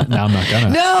 No, I'm not gonna.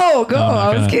 No, go.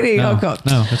 I was kidding. No, go.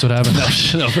 No, that's what happened.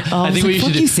 No. I think what you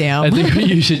should do, Sam. I think what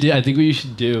you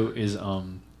should do is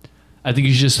I think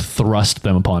you should just thrust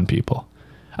them upon people.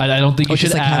 I don't think you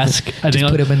should ask. Put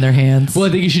them in their hands. Well, I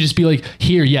think you should just be like,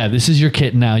 here, yeah, this is your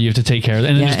kitten now. You have to take care of it.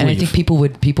 And then just leave. I think people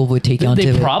would take on to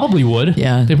it. They probably would.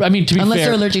 Yeah. I mean, to be unless fair,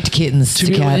 they're allergic to kittens,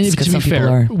 to cats, because some people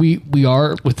are. We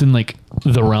are within like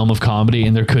the realm of comedy,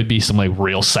 and there could be some like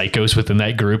real psychos within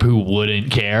that group who wouldn't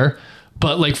care.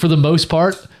 But like for the most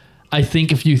part, I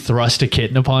think if you thrust a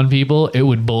kitten upon people, it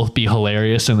would both be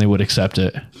hilarious and they would accept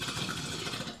it.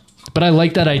 But I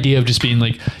like that idea of just being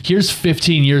like, here's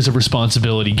 15 years of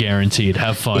responsibility guaranteed.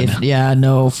 Have fun.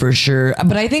 For sure.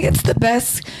 But I think it's the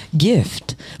best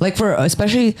gift. Like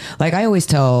especially, like I always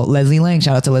tell Leslie Lang,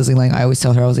 shout out to Leslie Lang. I always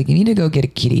tell her, I was like, you need to go get a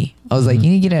kitty. I was like, you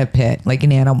need to get a pet, like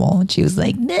an animal. And she was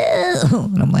like, no.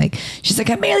 And I'm like, she's like,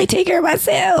 I barely take care of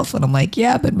myself. And I'm like,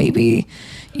 yeah, but maybe,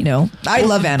 you know, I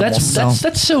love animals.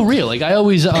 That's so real. Like I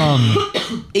always,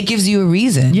 it gives you a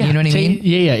reason. Yeah, you know what I mean?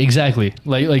 Yeah, exactly.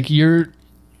 Like you're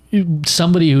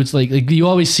somebody who's like you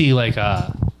always see like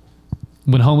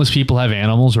when homeless people have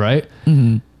animals, right?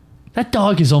 Mm-hmm. That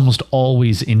dog is almost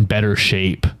always in better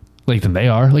shape like than they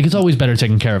are. Like it's always better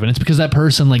taken care of, and it's because that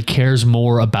person like cares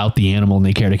more about the animal than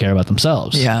they care about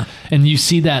themselves. Yeah, and you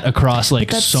see that across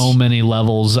like so many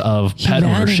levels of pet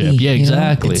ownership. Yeah,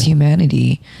 exactly. You know? It's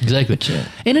humanity. Exactly.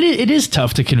 And it is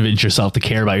tough to convince yourself to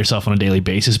care about yourself on a daily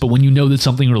basis, but when you know that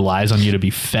something relies on you to be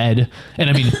fed, and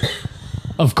I mean.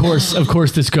 Of course,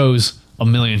 this goes a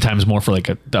million times more for like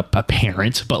a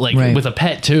parent, but like with a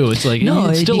pet too, it's like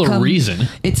it's still a reason.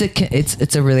 It's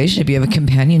a relationship. You have a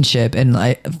companionship, and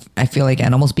I feel like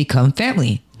animals become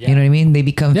family. You know what I mean? They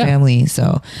become Yeah. family.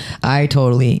 So I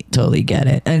totally get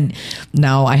it. And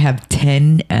now I have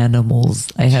 10 animals.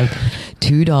 I have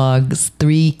 2 dogs,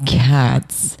 3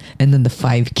 cats, and then the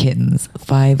 5 kittens.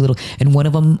 5 little, and one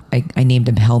of them, I named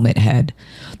him Helmet Head.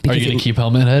 Are you going to keep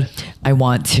Helmet Head? I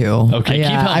want to. Okay, yeah,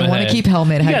 keep Helmet I want to Head. keep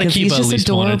Helmet You Head gotta because keep he's at just least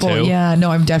one or adorable. two. Yeah, no,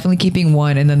 I'm definitely keeping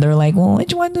one, and then they're like, "Well,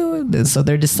 which one do this?" So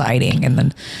they're deciding, and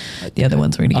then the other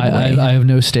ones we're gonna give away. I have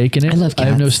no stake in it. I love I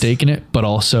have no cats. stake in it, but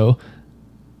also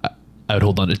I would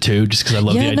hold on to 2 just because I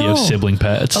love Yeah, the idea no. of sibling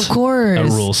pets. Of course. That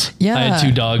rules. Yeah. I had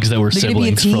 2 dogs that were They're gonna be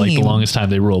a siblings for like the team. longest time.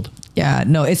 They ruled. Yeah,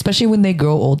 no, especially when they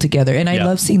grow old together. And I Yeah.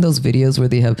 love seeing those videos where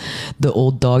they have the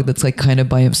old dog that's like kind of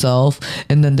by himself,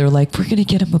 and then they're like, "We're gonna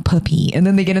get him a puppy," and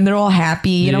then they get him, they're all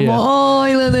happy, and I'm Yeah. like, "Oh,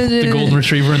 I love it." The golden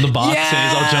retriever in the box and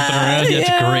he's all jumping around. Yeah, it's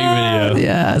a great video.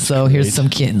 Yeah, so here's some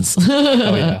kittens.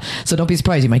 Oh yeah. So don't be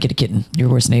surprised, you might get a kitten. Your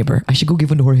worst neighbor. I should go give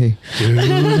one to Jorge. Dude.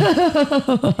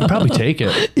 I'd probably take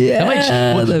it. Yeah,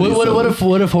 What that'd be so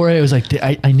if Jorge was like,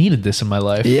 I needed this in my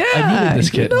life. Yeah, I needed this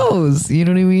who kitten. knows? You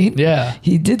know what I mean? Yeah.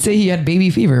 He did say he had baby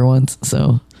fever once,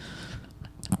 so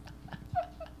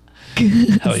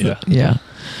Hell yeah. yeah.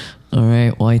 All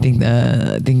right. Well, I think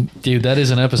Dude, that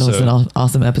is an that was episode. an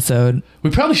awesome episode. We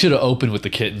probably should have opened with the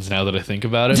kittens now that I think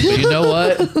about it. But you know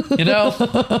what? You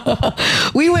know?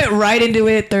 We went right into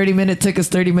it. 30 minutes took us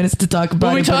 30 minutes to talk about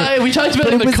Well, it. but we talked about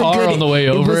but it in the was a car good- on the way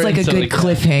over. It was like a and stuff good that.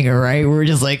 cliffhanger, right? We were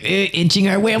just like inching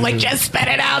our way. I'm like, just spit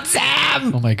it out,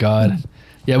 Sam. Oh my God.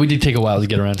 Yeah, we did take a while to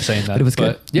get around to saying that. But it was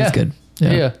good. Yeah. It was good.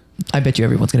 Yeah. I bet you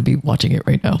everyone's going to be watching it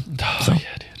right now. Oh, So. yeah,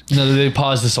 dude. No, they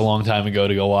paused this a long time ago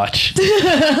to go watch.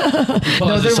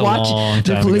 No, they're watching.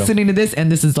 They're listening to this,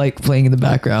 and this is like playing in the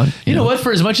background. You know what?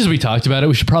 For as much as we talked about it,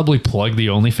 we should probably plug the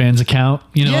OnlyFans account.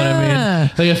 You know what I Yeah. mean?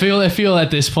 Like I feel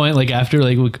at this point, like after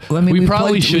like Well, I mean, we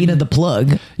probably plugged should. Lena the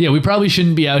plug. Yeah, we probably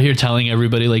shouldn't be out here telling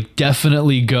everybody like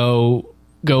definitely go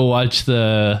watch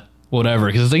the whatever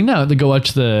because it's like no, to go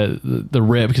watch the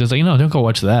rip because it's like no, don't go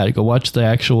watch that. Go watch the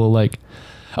actual like.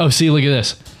 Oh, see, look at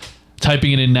this.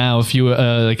 Typing it in now, a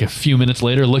few minutes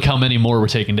later, look how many more we're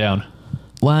taking down.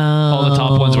 Wow. All the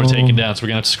top ones were taken down, so we're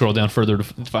gonna have to scroll down further to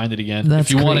find it again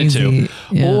That's if you wanted crazy. to.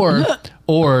 Yeah.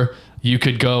 Or you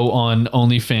could go on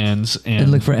OnlyFans and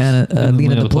And look for Lena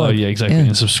the plug. Yeah, exactly. Yeah.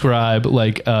 And subscribe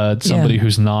like somebody Yeah.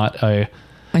 who's not a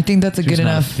I think that's a good not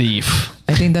a enough. thief.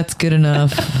 I think that's good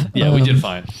enough. Yeah, we did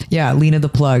fine. Yeah, Lena the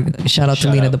plug. Shout out to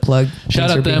Shout Lena out. the plug. Shout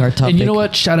Thanks for out being them. our topic. And you know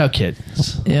what? Shout out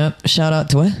kittens. Yep. Shout out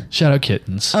to what? Shout out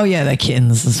kittens. Oh yeah, that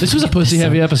kittens. This was a pussy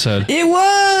heavy episode. It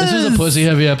was. This was a pussy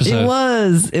heavy episode. It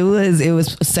was. It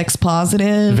was sex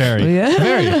positive. Very. Yeah.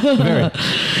 Very.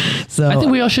 So I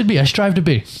think we all should be. I strive to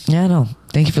be. Yeah. No.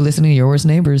 Thank you for listening to Your Worst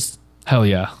Neighbors. Hell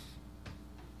yeah.